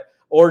for it.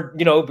 Or,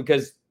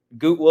 because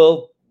Goot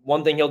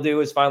one thing he'll do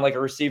is find like a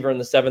receiver in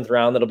the 7th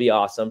round. That'll be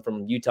awesome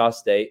from Utah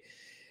State.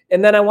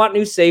 And then I want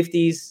new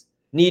safeties.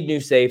 Need new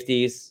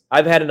safeties.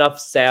 I've had enough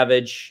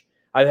Savage.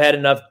 I've had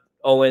enough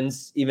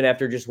Owens, even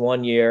after just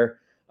 1 year.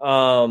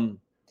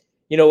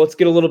 Let's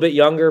get a little bit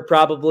younger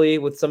probably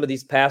with some of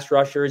these pass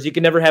rushers. You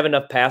can never have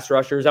enough pass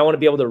rushers. I want to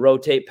be able to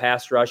rotate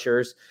pass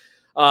rushers.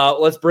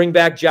 Let's bring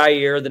back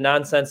Jair. The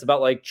nonsense about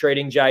like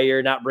trading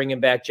Jair, not bringing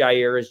back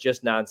Jair is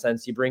just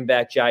nonsense. You bring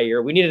back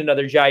Jair. We need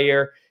another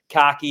Jair,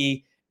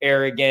 cocky,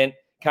 arrogant,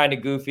 kind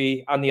of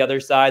goofy on the other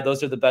side.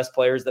 Those are the best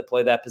players that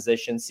play that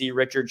position. See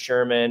Richard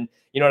Sherman.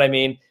 You know what I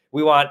mean?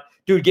 We want,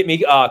 get me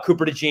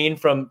Cooper DeJean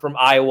from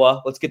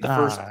Iowa. Let's get the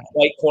first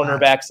white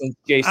cornerback since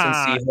Jason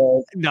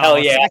Sehorn. Hell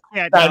yeah.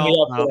 Sign me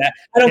up for that.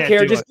 I don't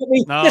care. Just get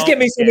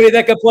me somebody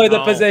that can play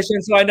the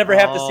position so I never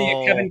have to see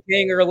a Kevin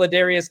King or a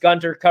Ladarius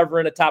Gunter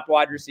covering a top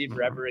wide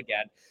receiver ever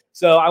again.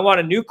 So I want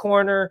a new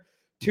corner,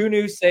 2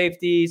 new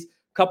safeties,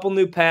 couple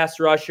new pass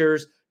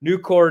rushers, new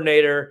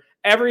coordinator,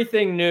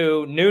 everything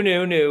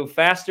new,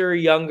 faster,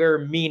 younger,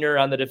 meaner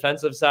on the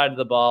defensive side of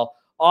the ball.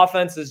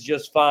 Offense is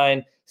just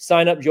fine.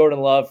 Sign up Jordan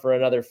Love for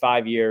another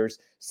 5 years.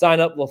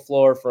 Sign up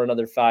LaFleur for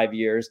another 5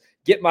 years.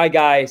 Get my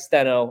guy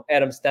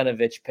Adam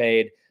Stenovich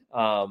paid.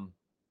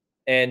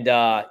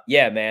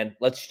 Man,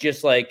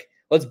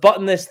 let's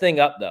button this thing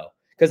up though.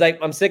 Because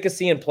I'm sick of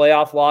seeing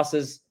playoff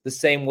losses the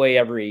same way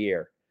every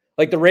year.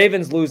 Like the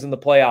Ravens lose in the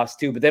playoffs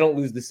too, but they don't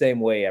lose the same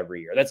way every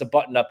year. That's a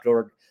button up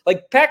door.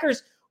 Like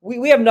Packers,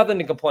 we have nothing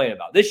to complain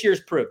about. This year's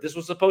proof. This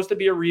was supposed to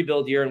be a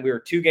rebuild year, and we were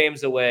 2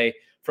 games away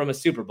from a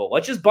Super Bowl.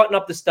 Let's just button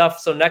up the stuff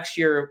so next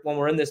year when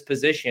we're in this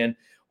position,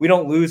 we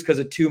don't lose because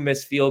of 2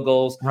 missed field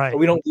goals. Right. Or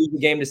we don't lose the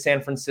game to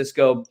San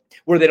Francisco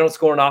where they don't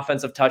score an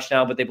offensive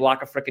touchdown, but they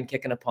block a freaking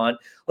kick and a punt.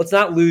 Let's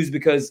not lose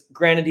because,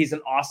 granted, he's an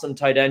awesome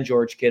tight end,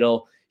 George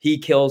Kittle. He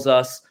kills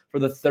us for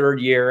the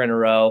 3rd year in a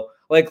row.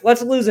 Like,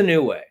 let's lose a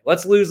new way.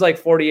 Let's lose like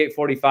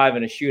 48-45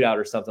 in a shootout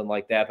or something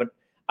like that. But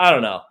I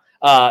don't know.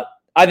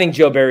 I think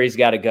Joe Barry's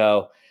got to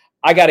go.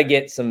 I got to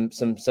get some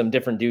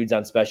different dudes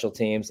on special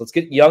teams. Let's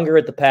get younger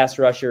at the pass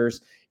rushers,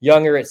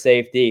 younger at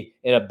safety,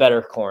 and a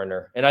better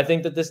corner. And I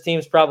think that this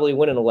team's probably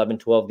winning 11,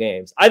 12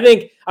 games. I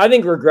think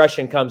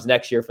regression comes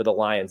next year for the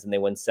Lions and they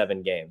win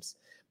 7 games.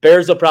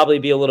 Bears will probably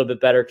be a little bit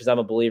better because I'm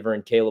a believer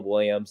in Caleb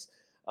Williams.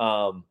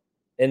 And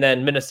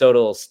then Minnesota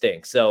will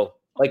stink. So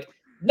like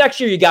next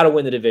year you got to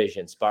win the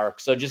division, Spark.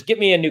 So just get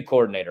me a new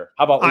coordinator.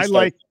 How about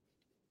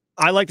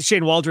I like the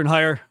Shane Waldron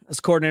hire as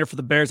coordinator for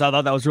the Bears. I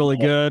thought that was really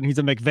good. He's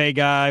a McVay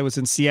guy, was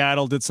in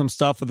Seattle, did some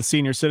stuff with the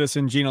senior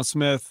citizen, Geno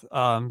Smith.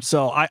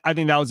 So I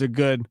think that was a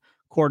good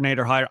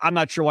coordinator hire. I'm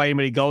not sure why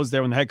anybody goes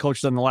there when the head coach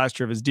is on the last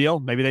year of his deal.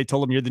 Maybe they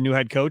told him you're the new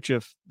head coach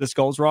if this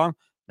goes wrong.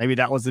 Maybe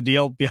that was the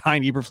deal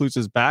behind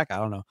Eberflus's back. I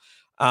don't know.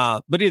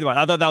 But either way,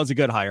 I thought that was a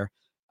good hire.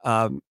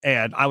 And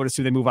I would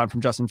assume they move on from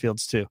Justin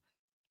Fields too.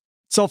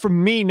 So for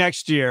me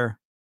next year,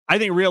 I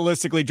think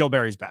realistically Joe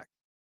Barry's back.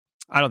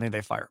 I don't think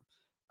they fire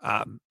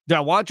him. Do I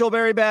want Joe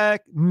Barry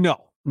back?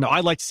 No,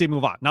 I'd like to see him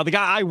move on. Now, the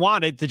guy I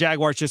wanted, the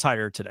Jaguars just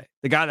hired today.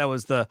 The guy that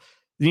was the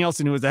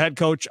Nielsen, who is the head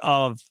coach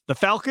of the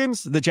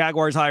Falcons. The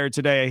Jaguars hired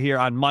today here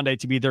on Monday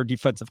to be their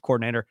defensive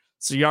coordinator.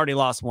 So you already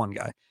lost one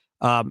guy.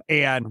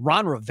 And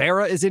Ron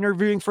Rivera is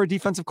interviewing for a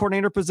defensive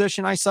coordinator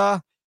position I saw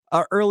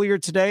earlier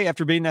today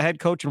after being the head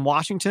coach in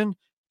Washington.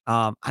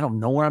 I don't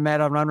know where I'm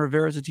at on Ron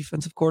Rivera as a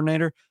defensive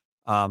coordinator.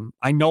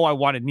 I know I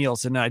wanted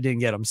Nielsen and I didn't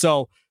get him.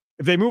 So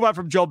if they move on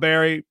from Joe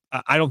Barry,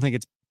 I don't think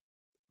it's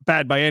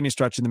bad by any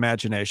stretch of the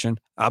imagination,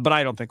 but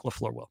I don't think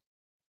LaFleur will.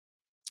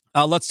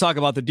 Let's talk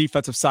about the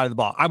defensive side of the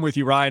ball. I'm with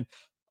you, Ryan.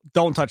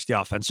 Don't touch the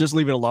offense. Just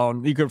leave it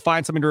alone. You could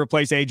find something to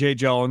replace A.J.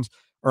 Jones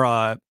or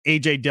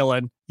A.J.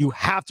 Dillon. You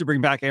have to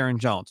bring back Aaron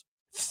Jones.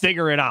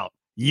 Figure it out.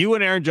 You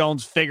and Aaron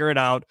Jones, figure it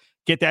out.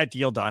 Get that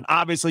deal done.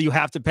 Obviously, you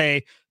have to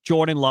pay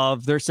Jordan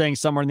Love. They're saying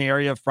somewhere in the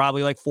area of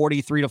probably like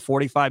 $43 to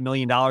 $45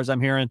 million,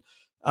 I'm hearing.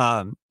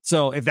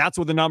 So if that's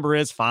what the number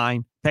is,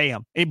 fine. Pay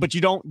him. But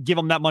you don't give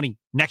him that money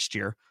next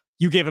year.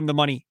 You give him the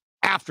money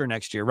after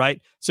next year,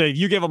 right? So if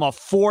you give him a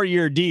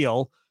 4-year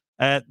deal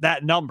at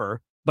that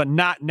number, but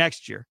not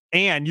next year.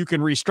 And you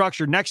can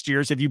restructure next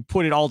year's if you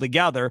put it all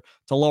together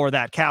to lower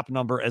that cap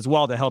number as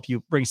well to help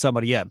you bring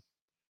somebody in.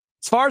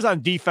 As far as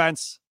on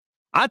defense,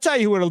 I'll tell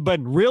you who would have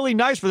been really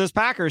nice for this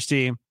Packers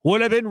team.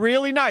 Would have been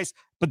really nice,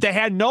 but they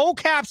had no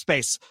cap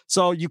space.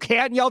 So you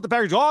can't yell at the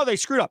Packers, oh, they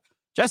screwed up.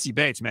 Jesse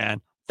Bates,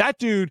 man, that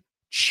dude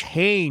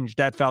changed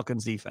that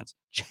Falcons defense.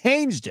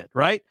 Changed it,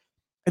 right?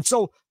 And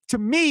so to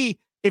me,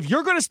 if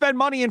you're going to spend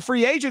money in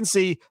free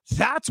agency,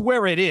 that's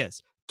where it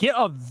is. Get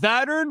a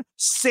veteran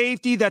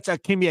safety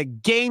can be a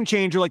game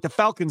changer like the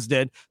Falcons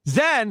did.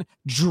 Then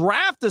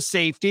draft a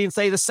safety and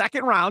say the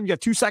second round, you have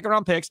 2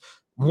 second-round picks,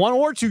 1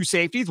 or 2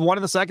 safeties, 1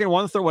 in the second,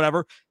 1 in the third,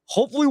 whatever.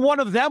 Hopefully one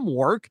of them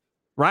work,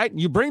 right?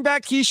 You bring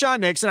back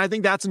Keyshawn Nixon. I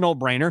think that's a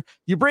no-brainer.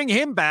 You bring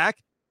him back.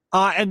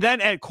 And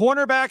then at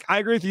cornerback, I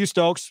agree with you,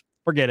 Stokes.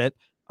 Forget it.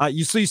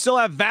 You still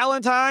have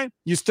Valentine.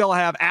 You still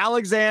have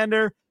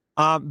Alexander.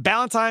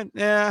 Valentine,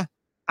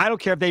 I don't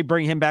care if they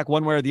bring him back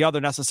one way or the other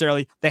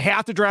necessarily. They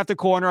have to draft a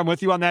corner. I'm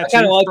with you on that too.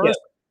 Like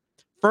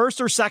first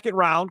or second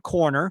round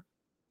corner.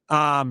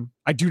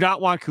 I do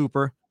not want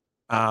Cooper,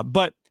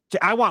 but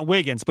I want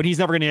Wiggins, but he's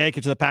never going to make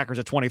it to the Packers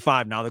at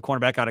 25 now, the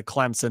cornerback out of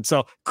Clemson.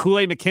 So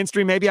Kool-Aid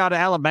McKinstry maybe out of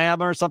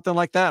Alabama or something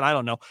like that. I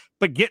don't know.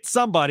 But get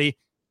somebody.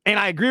 And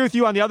I agree with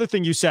you on the other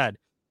thing you said.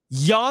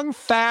 Young,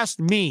 fast,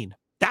 mean.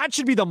 That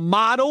should be the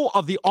motto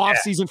of the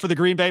offseason for the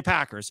Green Bay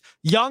Packers.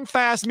 Young,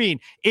 fast,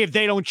 mean. If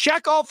they don't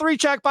check all 3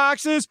 check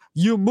boxes,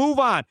 you move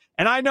on.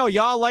 And I know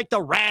y'all like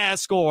the RAS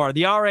score,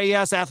 the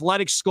RAS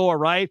athletic score,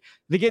 right?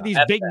 They get these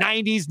big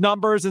 90s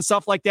numbers and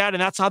stuff like that,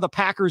 and that's how the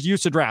Packers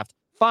used to draft.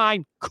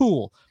 Fine,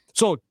 cool.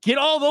 So get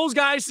all those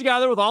guys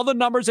together with all the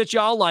numbers that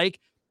y'all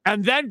like,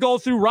 and then go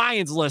through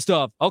Ryan's list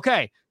of,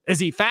 okay, is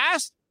he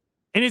fast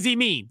and is he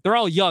mean? They're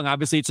all young.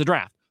 Obviously, it's a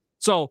draft.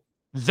 So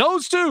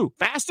those 2,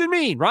 fast and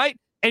mean, right?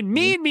 And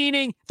mean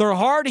meaning they're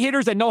hard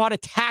hitters that know how to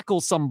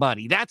tackle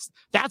somebody. That's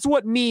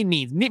what mean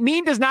means.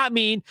 Mean does not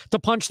mean to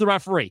punch the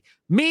referee.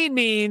 Mean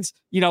means,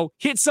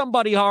 hit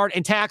somebody hard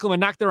and tackle them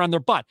and knock them on their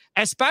butt,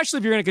 especially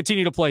if you're going to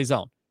continue to play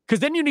zone. Because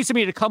then you need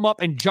somebody to come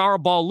up and jar a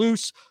ball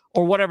loose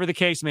or whatever the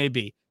case may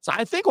be. So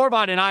I think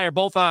Horvath and I are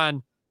both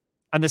on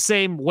the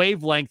same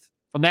wavelength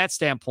from that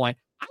standpoint.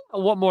 I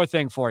got one more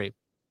thing for you.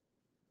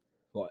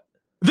 What?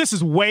 This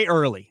is way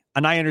early,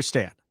 and I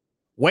understand.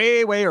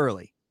 Way, way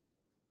early.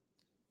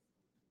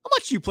 How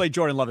much do you play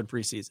Jordan Love in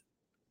preseason?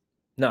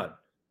 None.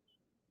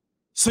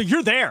 So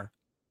you're there.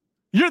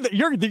 You're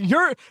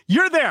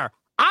there.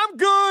 I'm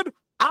good.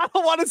 I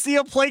don't want to see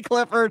him play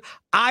Clifford.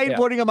 I'm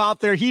putting him out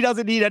there. He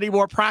doesn't need any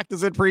more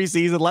practice in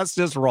preseason. Let's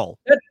just roll.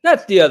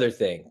 That's the other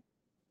thing.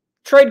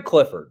 Trade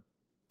Clifford.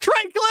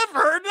 Trade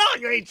Clifford?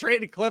 No, you ain't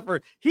trading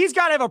Clifford. He's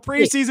got to have a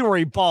preseason where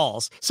he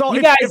balls. So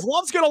if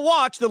Love's going to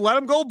watch, then let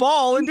him go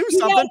ball and do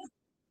something.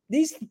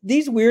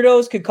 These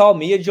weirdos could call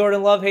me a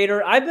Jordan Love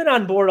hater. I've been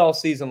on board all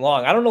season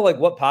long. I don't know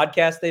what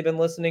podcast they've been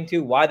listening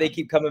to, why they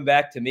keep coming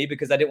back to me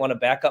because I didn't want to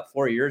back up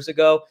 4 years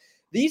ago.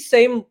 These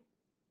same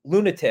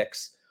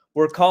lunatics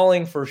were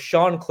calling for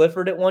Sean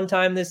Clifford at one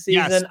time this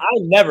season. Yes, I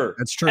never,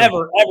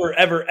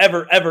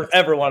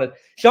 ever wanted.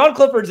 Sean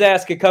Clifford's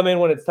ass could come in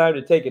when it's time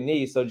to take a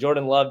knee so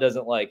Jordan Love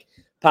doesn't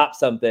pop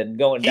something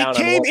going down.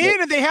 He came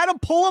in and they had him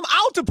pull him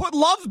out to put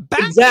Love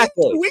back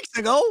 2 weeks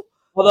ago.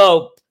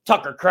 Although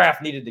Tucker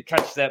Kraft needed to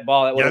catch that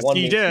ball. That would have won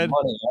me some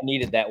money. I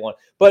needed that one.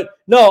 But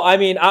no, I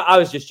mean, I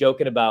was just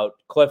joking about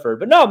Clifford.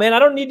 But no, man, I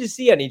don't need to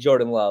see any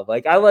Jordan Love.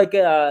 I like,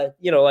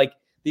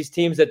 these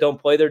teams that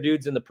don't play their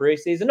dudes in the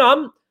preseason.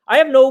 No, I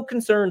have no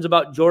concerns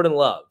about Jordan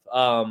Love.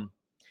 I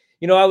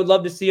would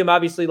love to see him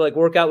obviously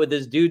work out with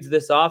his dudes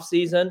this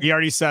offseason. He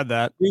already said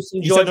that. He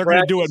said they're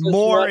going to do it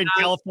more in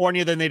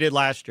California than they did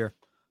last year.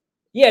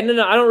 Yeah,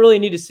 no, I don't really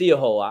need to see a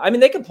whole lot. I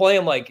mean, they can play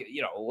him a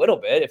little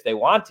bit if they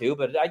want to,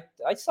 but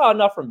I saw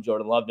enough from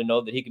Jordan Love to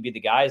know that he could be the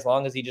guy as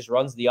long as he just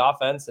runs the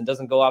offense and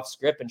doesn't go off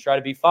script and try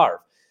to be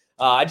Favre.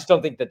 I just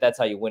don't think that that's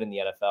how you win in the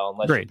NFL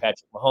unless you're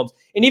Patrick Mahomes.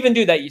 And even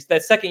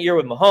that second year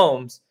with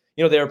Mahomes,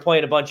 they were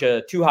playing a bunch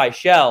of too high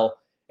shell,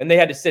 and they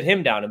had to sit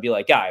him down and be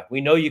like, guy,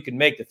 we know you can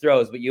make the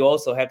throws, but you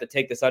also have to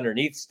take this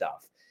underneath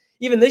stuff.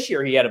 Even this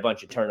year, he had a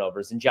bunch of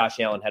turnovers, and Josh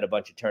Allen had a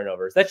bunch of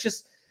turnovers. That's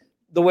just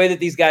the way that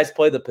these guys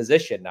play the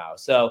position now.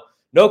 So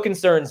no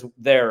concerns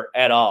there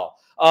at all.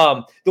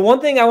 The one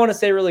thing I want to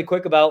say really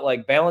quick about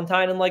like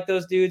Valentine and like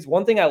those dudes,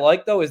 one thing I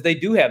like though is they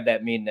do have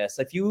that meanness.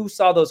 If you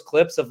saw those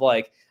clips of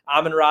like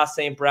Amon-Ra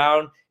St.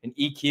 Brown and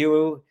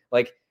EQ,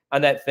 like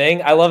on that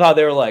thing, I love how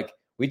they were like,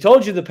 we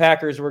told you the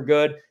Packers were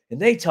good, and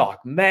they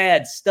talk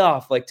mad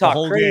stuff, like talk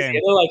crazy.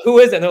 And they're like, who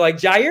is it? And they're like,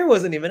 Jair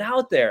wasn't even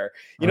out there.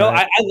 You know,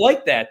 I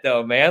like that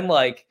though, man.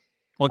 Like,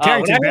 well,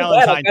 Carrington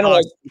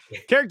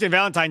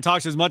Valentine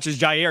talks as much as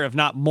Jair, if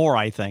not more,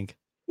 I think.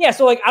 Yeah,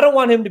 so like I don't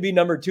want him to be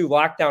number 2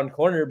 lockdown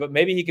corner, but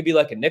maybe he could be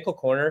like a nickel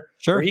corner.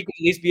 Sure. Or he could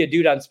at least be a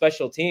dude on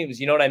special teams.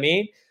 You know what I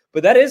mean?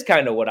 But that is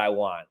kind of what I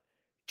want.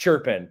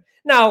 Chirping.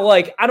 Now,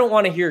 like, I don't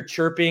want to hear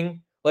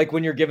chirping like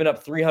when you're giving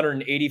up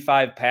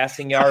 385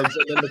 passing yards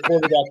and then the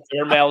quarterback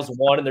air mails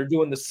one and they're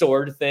doing the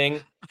sword thing,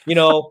 you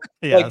know,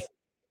 yes. Like,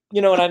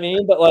 you know what I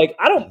mean? But like,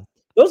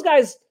 those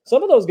guys,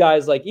 some of those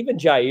guys, like even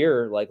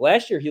Jair, like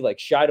last year, he like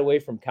shied away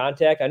from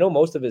contact. I know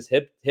most of his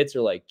hits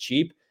are like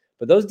cheap,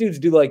 but those dudes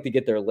do like to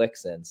get their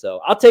licks in.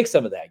 So I'll take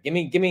some of that. Give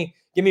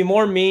me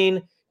more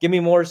mean, give me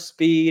more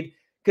speed.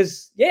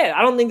 Cause yeah,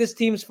 I don't think this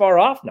team's far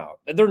off now.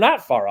 They're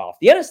not far off.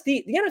 The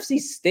NFC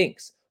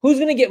stinks. Who's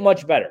going to get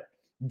much better?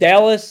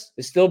 Dallas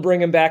is still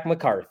bringing back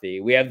McCarthy.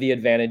 We have the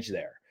advantage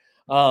there.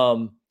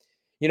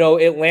 You know,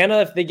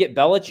 Atlanta, if they get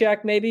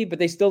Belichick, maybe, but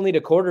they still need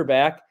a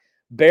quarterback.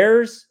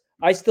 Bears,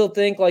 I still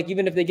think, like,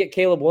 even if they get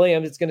Caleb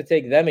Williams, it's going to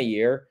take them a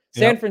year.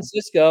 San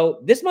Francisco,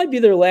 this might be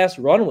their last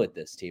run with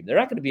this team. They're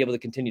not going to be able to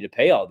continue to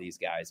pay all these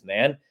guys,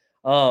 man.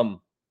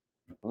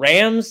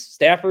 Rams,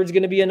 Stafford's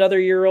going to be another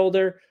year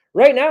older.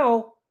 Right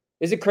now,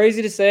 is it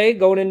crazy to say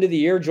going into the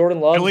year, Jordan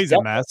Love? Philly's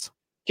a mess.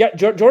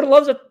 Jordan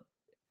Love's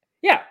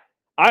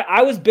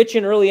I was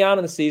bitching early on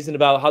in the season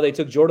about how they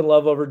took Jordan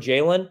Love over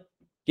Jalen.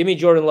 Give me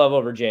Jordan Love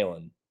over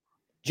Jalen.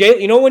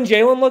 You know when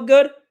Jalen looked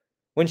good?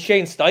 When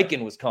Shane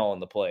Steichen was calling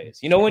the plays.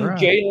 You know when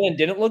Jalen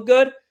didn't look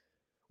good?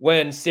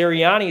 When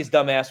Sirianni's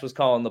dumbass was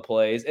calling the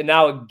plays. And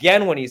now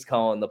again when he's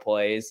calling the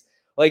plays.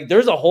 Like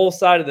there's a whole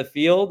side of the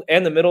field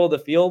and the middle of the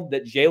field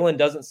that Jalen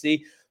doesn't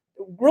see.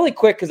 Really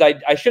quick, because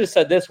I should have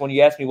said this when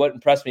you asked me what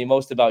impressed me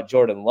most about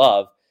Jordan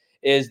Love,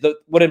 is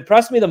what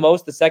impressed me the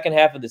most the second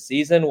half of the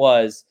season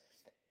was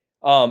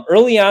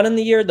early on in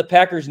the year, the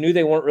Packers knew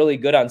they weren't really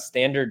good on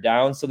standard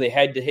downs, so they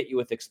had to hit you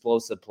with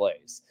explosive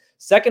plays.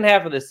 Second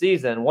half of the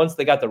season, once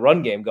they got the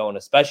run game going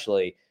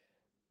especially,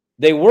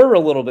 they were a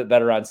little bit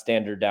better on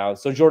standard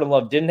downs. So Jordan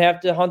Love didn't have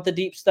to hunt the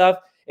deep stuff,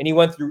 and he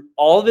went through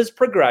all of his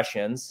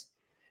progressions,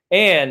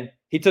 and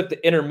he took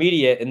the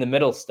intermediate and the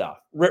middle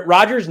stuff.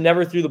 Rodgers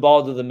never threw the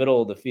ball to the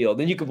middle of the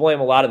field, and you could blame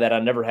a lot of that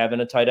on never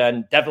having a tight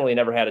end. Definitely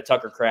never had a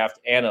Tucker Kraft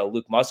and a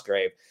Luke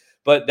Musgrave.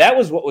 But that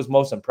was what was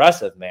most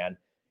impressive, man.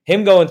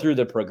 Him going through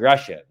the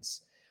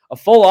progressions. A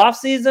full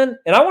offseason,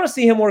 and I want to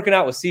see him working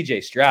out with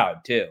CJ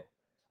Stroud too.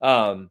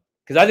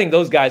 Because I think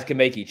those guys can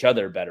make each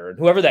other better. And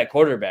whoever that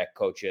quarterback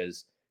coach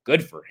is,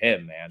 good for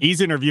him, man. He's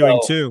interviewing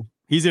too.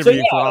 He's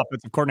interviewing for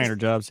offensive coordinator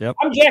jobs. Yep.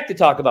 I'm jacked to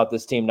talk about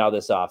this team now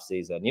this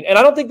offseason. And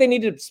I don't think they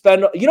need to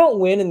spend – you don't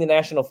win in the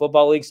National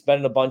Football League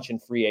spending a bunch in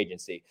free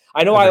agency.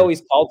 I know I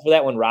always called for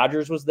that when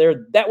Rodgers was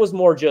there. That was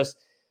more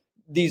just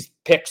these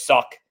picks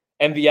suck.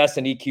 MVS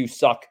and EQ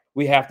suck.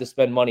 We have to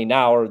spend money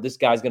now or this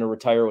guy's going to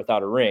retire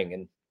without a ring.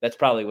 And that's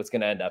probably what's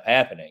going to end up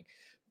happening.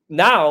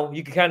 Now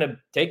you can kind of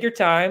take your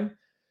time,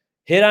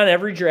 hit on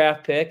every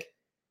draft pick,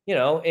 you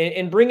know,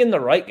 and bring in the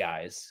right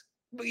guys.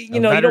 You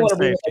know, you don't want to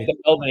bring like the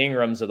Melvin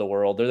Ingrams of the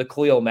world or the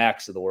Khalil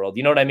Macks of the world.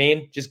 You know what I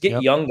mean? Just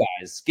get young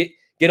guys.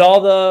 Get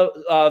all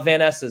the Van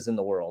Ness's in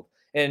the world.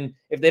 And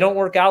if they don't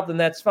work out, then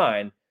that's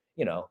fine.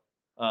 You know,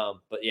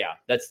 but yeah,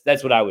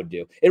 that's what I would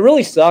do. It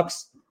really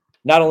sucks.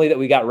 Not only that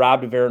we got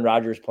robbed of Aaron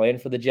Rodgers playing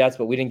for the Jets,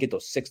 but we didn't get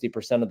those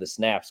 60% of the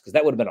snaps because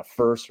that would have been a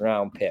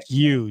first-round pick.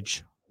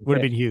 Huge. Would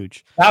have been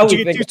huge. How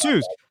you get 2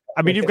 twos.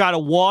 I mean, you've got a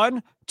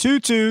 1, 2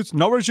 twos,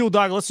 no Rasul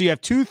Douglas, so you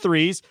have 2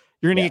 threes.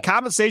 You're going to get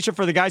compensation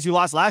for the guys you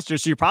lost last year,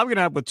 so you're probably going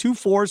to have with 2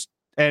 4s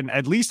and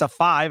at least a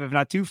 5, if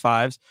not 2 5s. I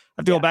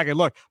have to go back and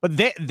look. But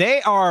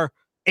they are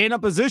in a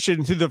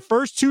position through the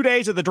first 2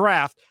 days of the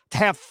draft to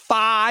have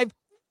 5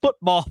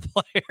 football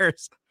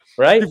players.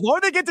 Right. Before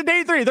they get to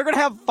day 3, they're going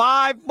to have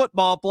 5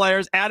 football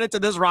players added to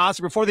this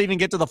roster before they even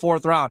get to the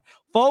 4th round.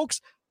 Folks,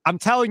 I'm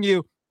telling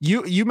you,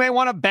 you may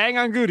want to bang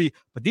on Goody,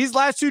 but these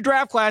last 2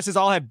 draft classes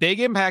all have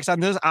big impacts on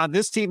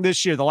this team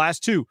this year, the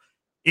last 2.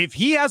 If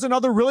he has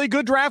another really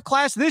good draft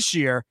class this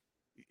year,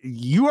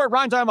 you are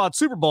Ron talking about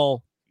Super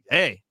Bowl.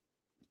 Hey,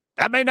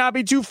 that may not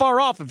be too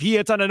far off if he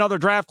hits on another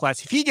draft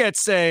class. If he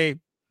gets, say,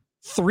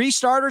 3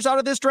 starters out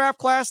of this draft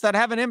class that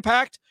have an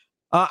impact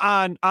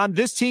on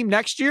this team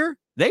next year,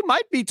 they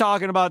might be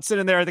talking about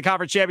sitting there at the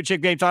conference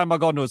championship game talking about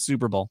going to a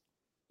Super Bowl.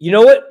 You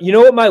know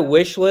what my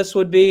wish list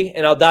would be,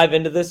 and I'll dive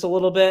into this a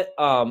little bit.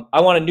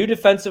 I want a new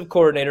defensive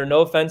coordinator.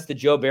 No offense to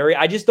Joe Barry.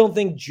 I just don't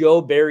think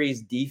Joe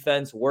Barry's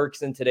defense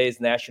works in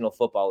today's National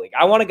Football League.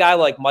 I want a guy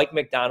like Mike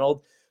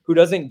McDonald who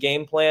doesn't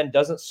game plan,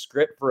 doesn't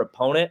script for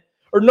opponent,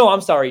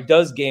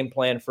 does game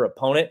plan for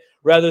opponent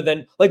rather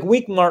than like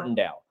Wink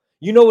Martindale.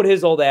 You know what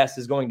his old ass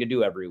is going to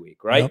do every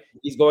week, right? Yep.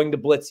 He's going to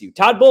blitz you.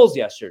 Todd Bowles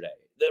yesterday,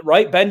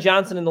 right? Ben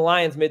Johnson and the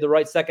Lions made the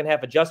right second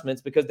half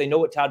adjustments because they know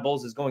what Todd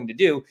Bowles is going to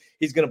do.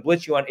 He's going to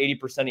blitz you on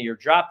 80% of your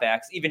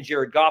dropbacks. Even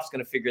Jared Goff's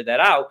going to figure that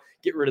out,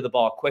 get rid of the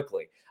ball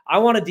quickly. I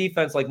want a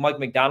defense like Mike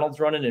McDonald's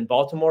running in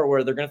Baltimore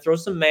where they're going to throw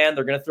some man,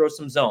 they're going to throw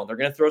some zone, they're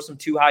going to throw some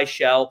too high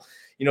shell.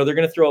 They're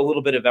going to throw a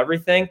little bit of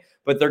everything,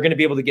 but they're going to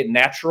be able to get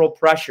natural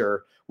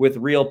pressure with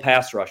real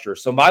pass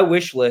rushers. So my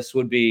wish list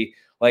would be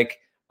like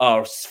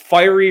a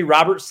fiery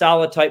Robert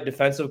Saleh type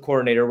defensive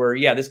coordinator where,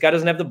 this guy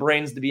doesn't have the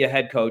brains to be a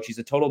head coach. He's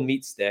a total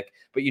meat stick,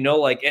 but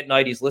like at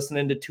night he's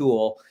listening to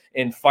Tool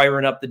and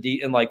firing up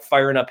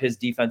firing up his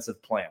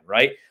defensive plan,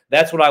 right?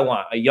 That's what I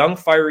want. A young,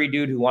 fiery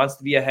dude who wants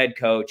to be a head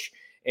coach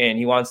and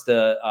he wants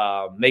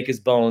to make his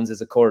bones as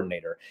a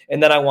coordinator.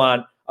 And then I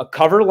want a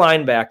cover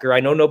linebacker. I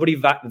know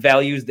nobody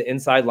values the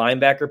inside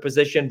linebacker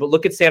position, but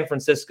look at San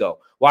Francisco.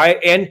 Why?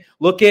 And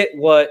look at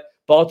what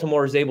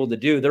Baltimore is able to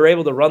do. They're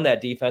able to run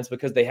that defense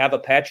because they have a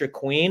Patrick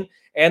Queen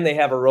and they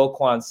have a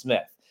Roquan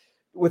Smith.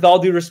 With all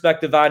due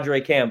respect to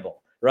Devondre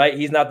Campbell, right?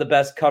 He's not the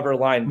best cover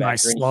linebacker.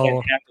 Nice, and he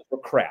can't tackle for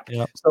crap.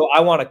 Yep. So I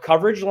want a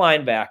coverage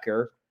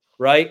linebacker,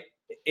 right?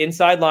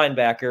 Inside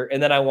linebacker.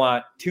 And then I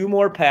want 2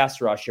 more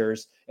pass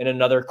rushers and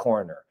another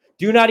corner.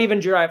 Do not even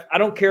drive. I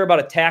don't care about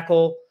a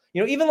tackle.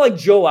 Even like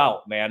Joe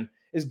Out, man,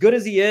 as good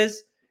as he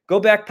is, go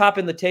back, pop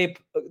in the tape,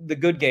 the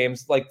good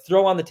games, like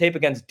throw on the tape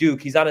against Duke.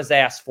 He's on his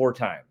ass 4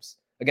 times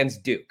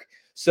against Duke.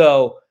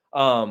 So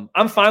I'm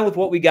fine with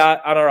what we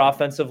got on our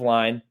offensive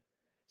line.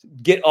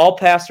 Get all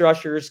pass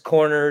rushers,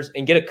 corners,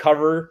 and get a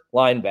cover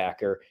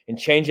linebacker and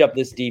change up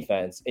this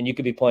defense. And you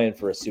could be playing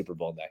for a Super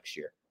Bowl next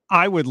year.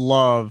 I would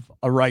love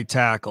a right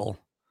tackle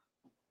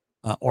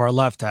or a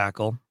left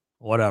tackle,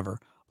 whatever.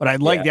 But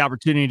I'd like the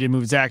opportunity to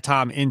move Zach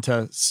Tom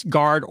into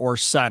guard or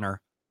center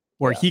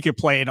where he could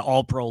play at an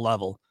all-pro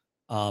level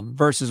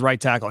versus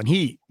right tackle. And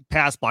he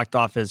pass blocked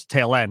off his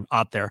tail end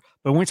out there.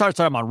 But when we start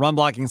talking about run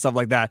blocking and stuff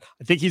like that,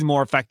 I think he's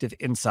more effective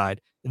inside.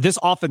 This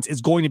offense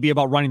is going to be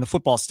about running the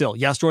football still.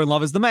 Yes, Jordan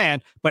Love is the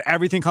man, but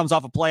everything comes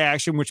off of play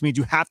action, which means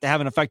you have to have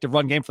an effective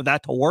run game for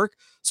that to work.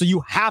 So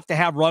you have to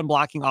have run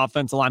blocking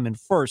offensive linemen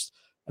first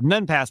and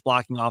then pass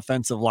blocking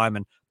offensive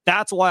linemen.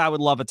 That's why I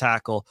would love a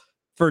tackle.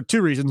 For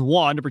 2 reasons.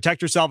 1, to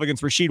protect yourself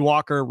against Rasheed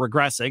Walker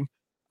regressing.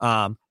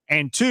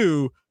 And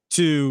 2,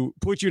 to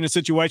put you in a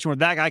situation where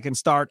that guy can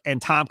start and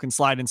Tom can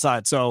slide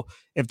inside. So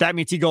if that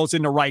means he goes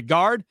into right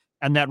guard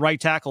and that right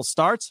tackle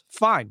starts,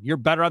 fine. You're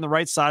better on the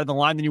right side of the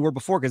line than you were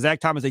before because Zach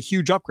Tom is a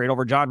huge upgrade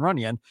over John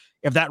Runyon.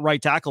 If that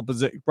right tackle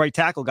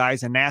guy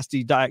is a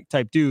nasty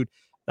type dude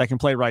that can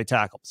play right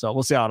tackle. So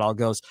we'll see how it all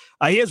goes.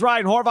 He is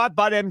Ryan Horvath,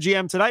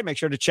 BetMGM tonight. Make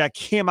sure to check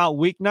him out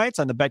weeknights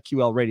on the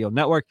BetQL Radio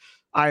Network.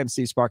 I am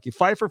Steve Sparky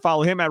Pfeiffer.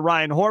 Follow him at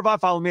Ryan Horvath.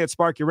 Follow me at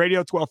Sparky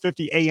Radio,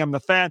 1250 AM The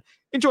Fan.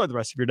 Enjoy the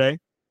rest of your day.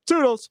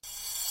 Toodles.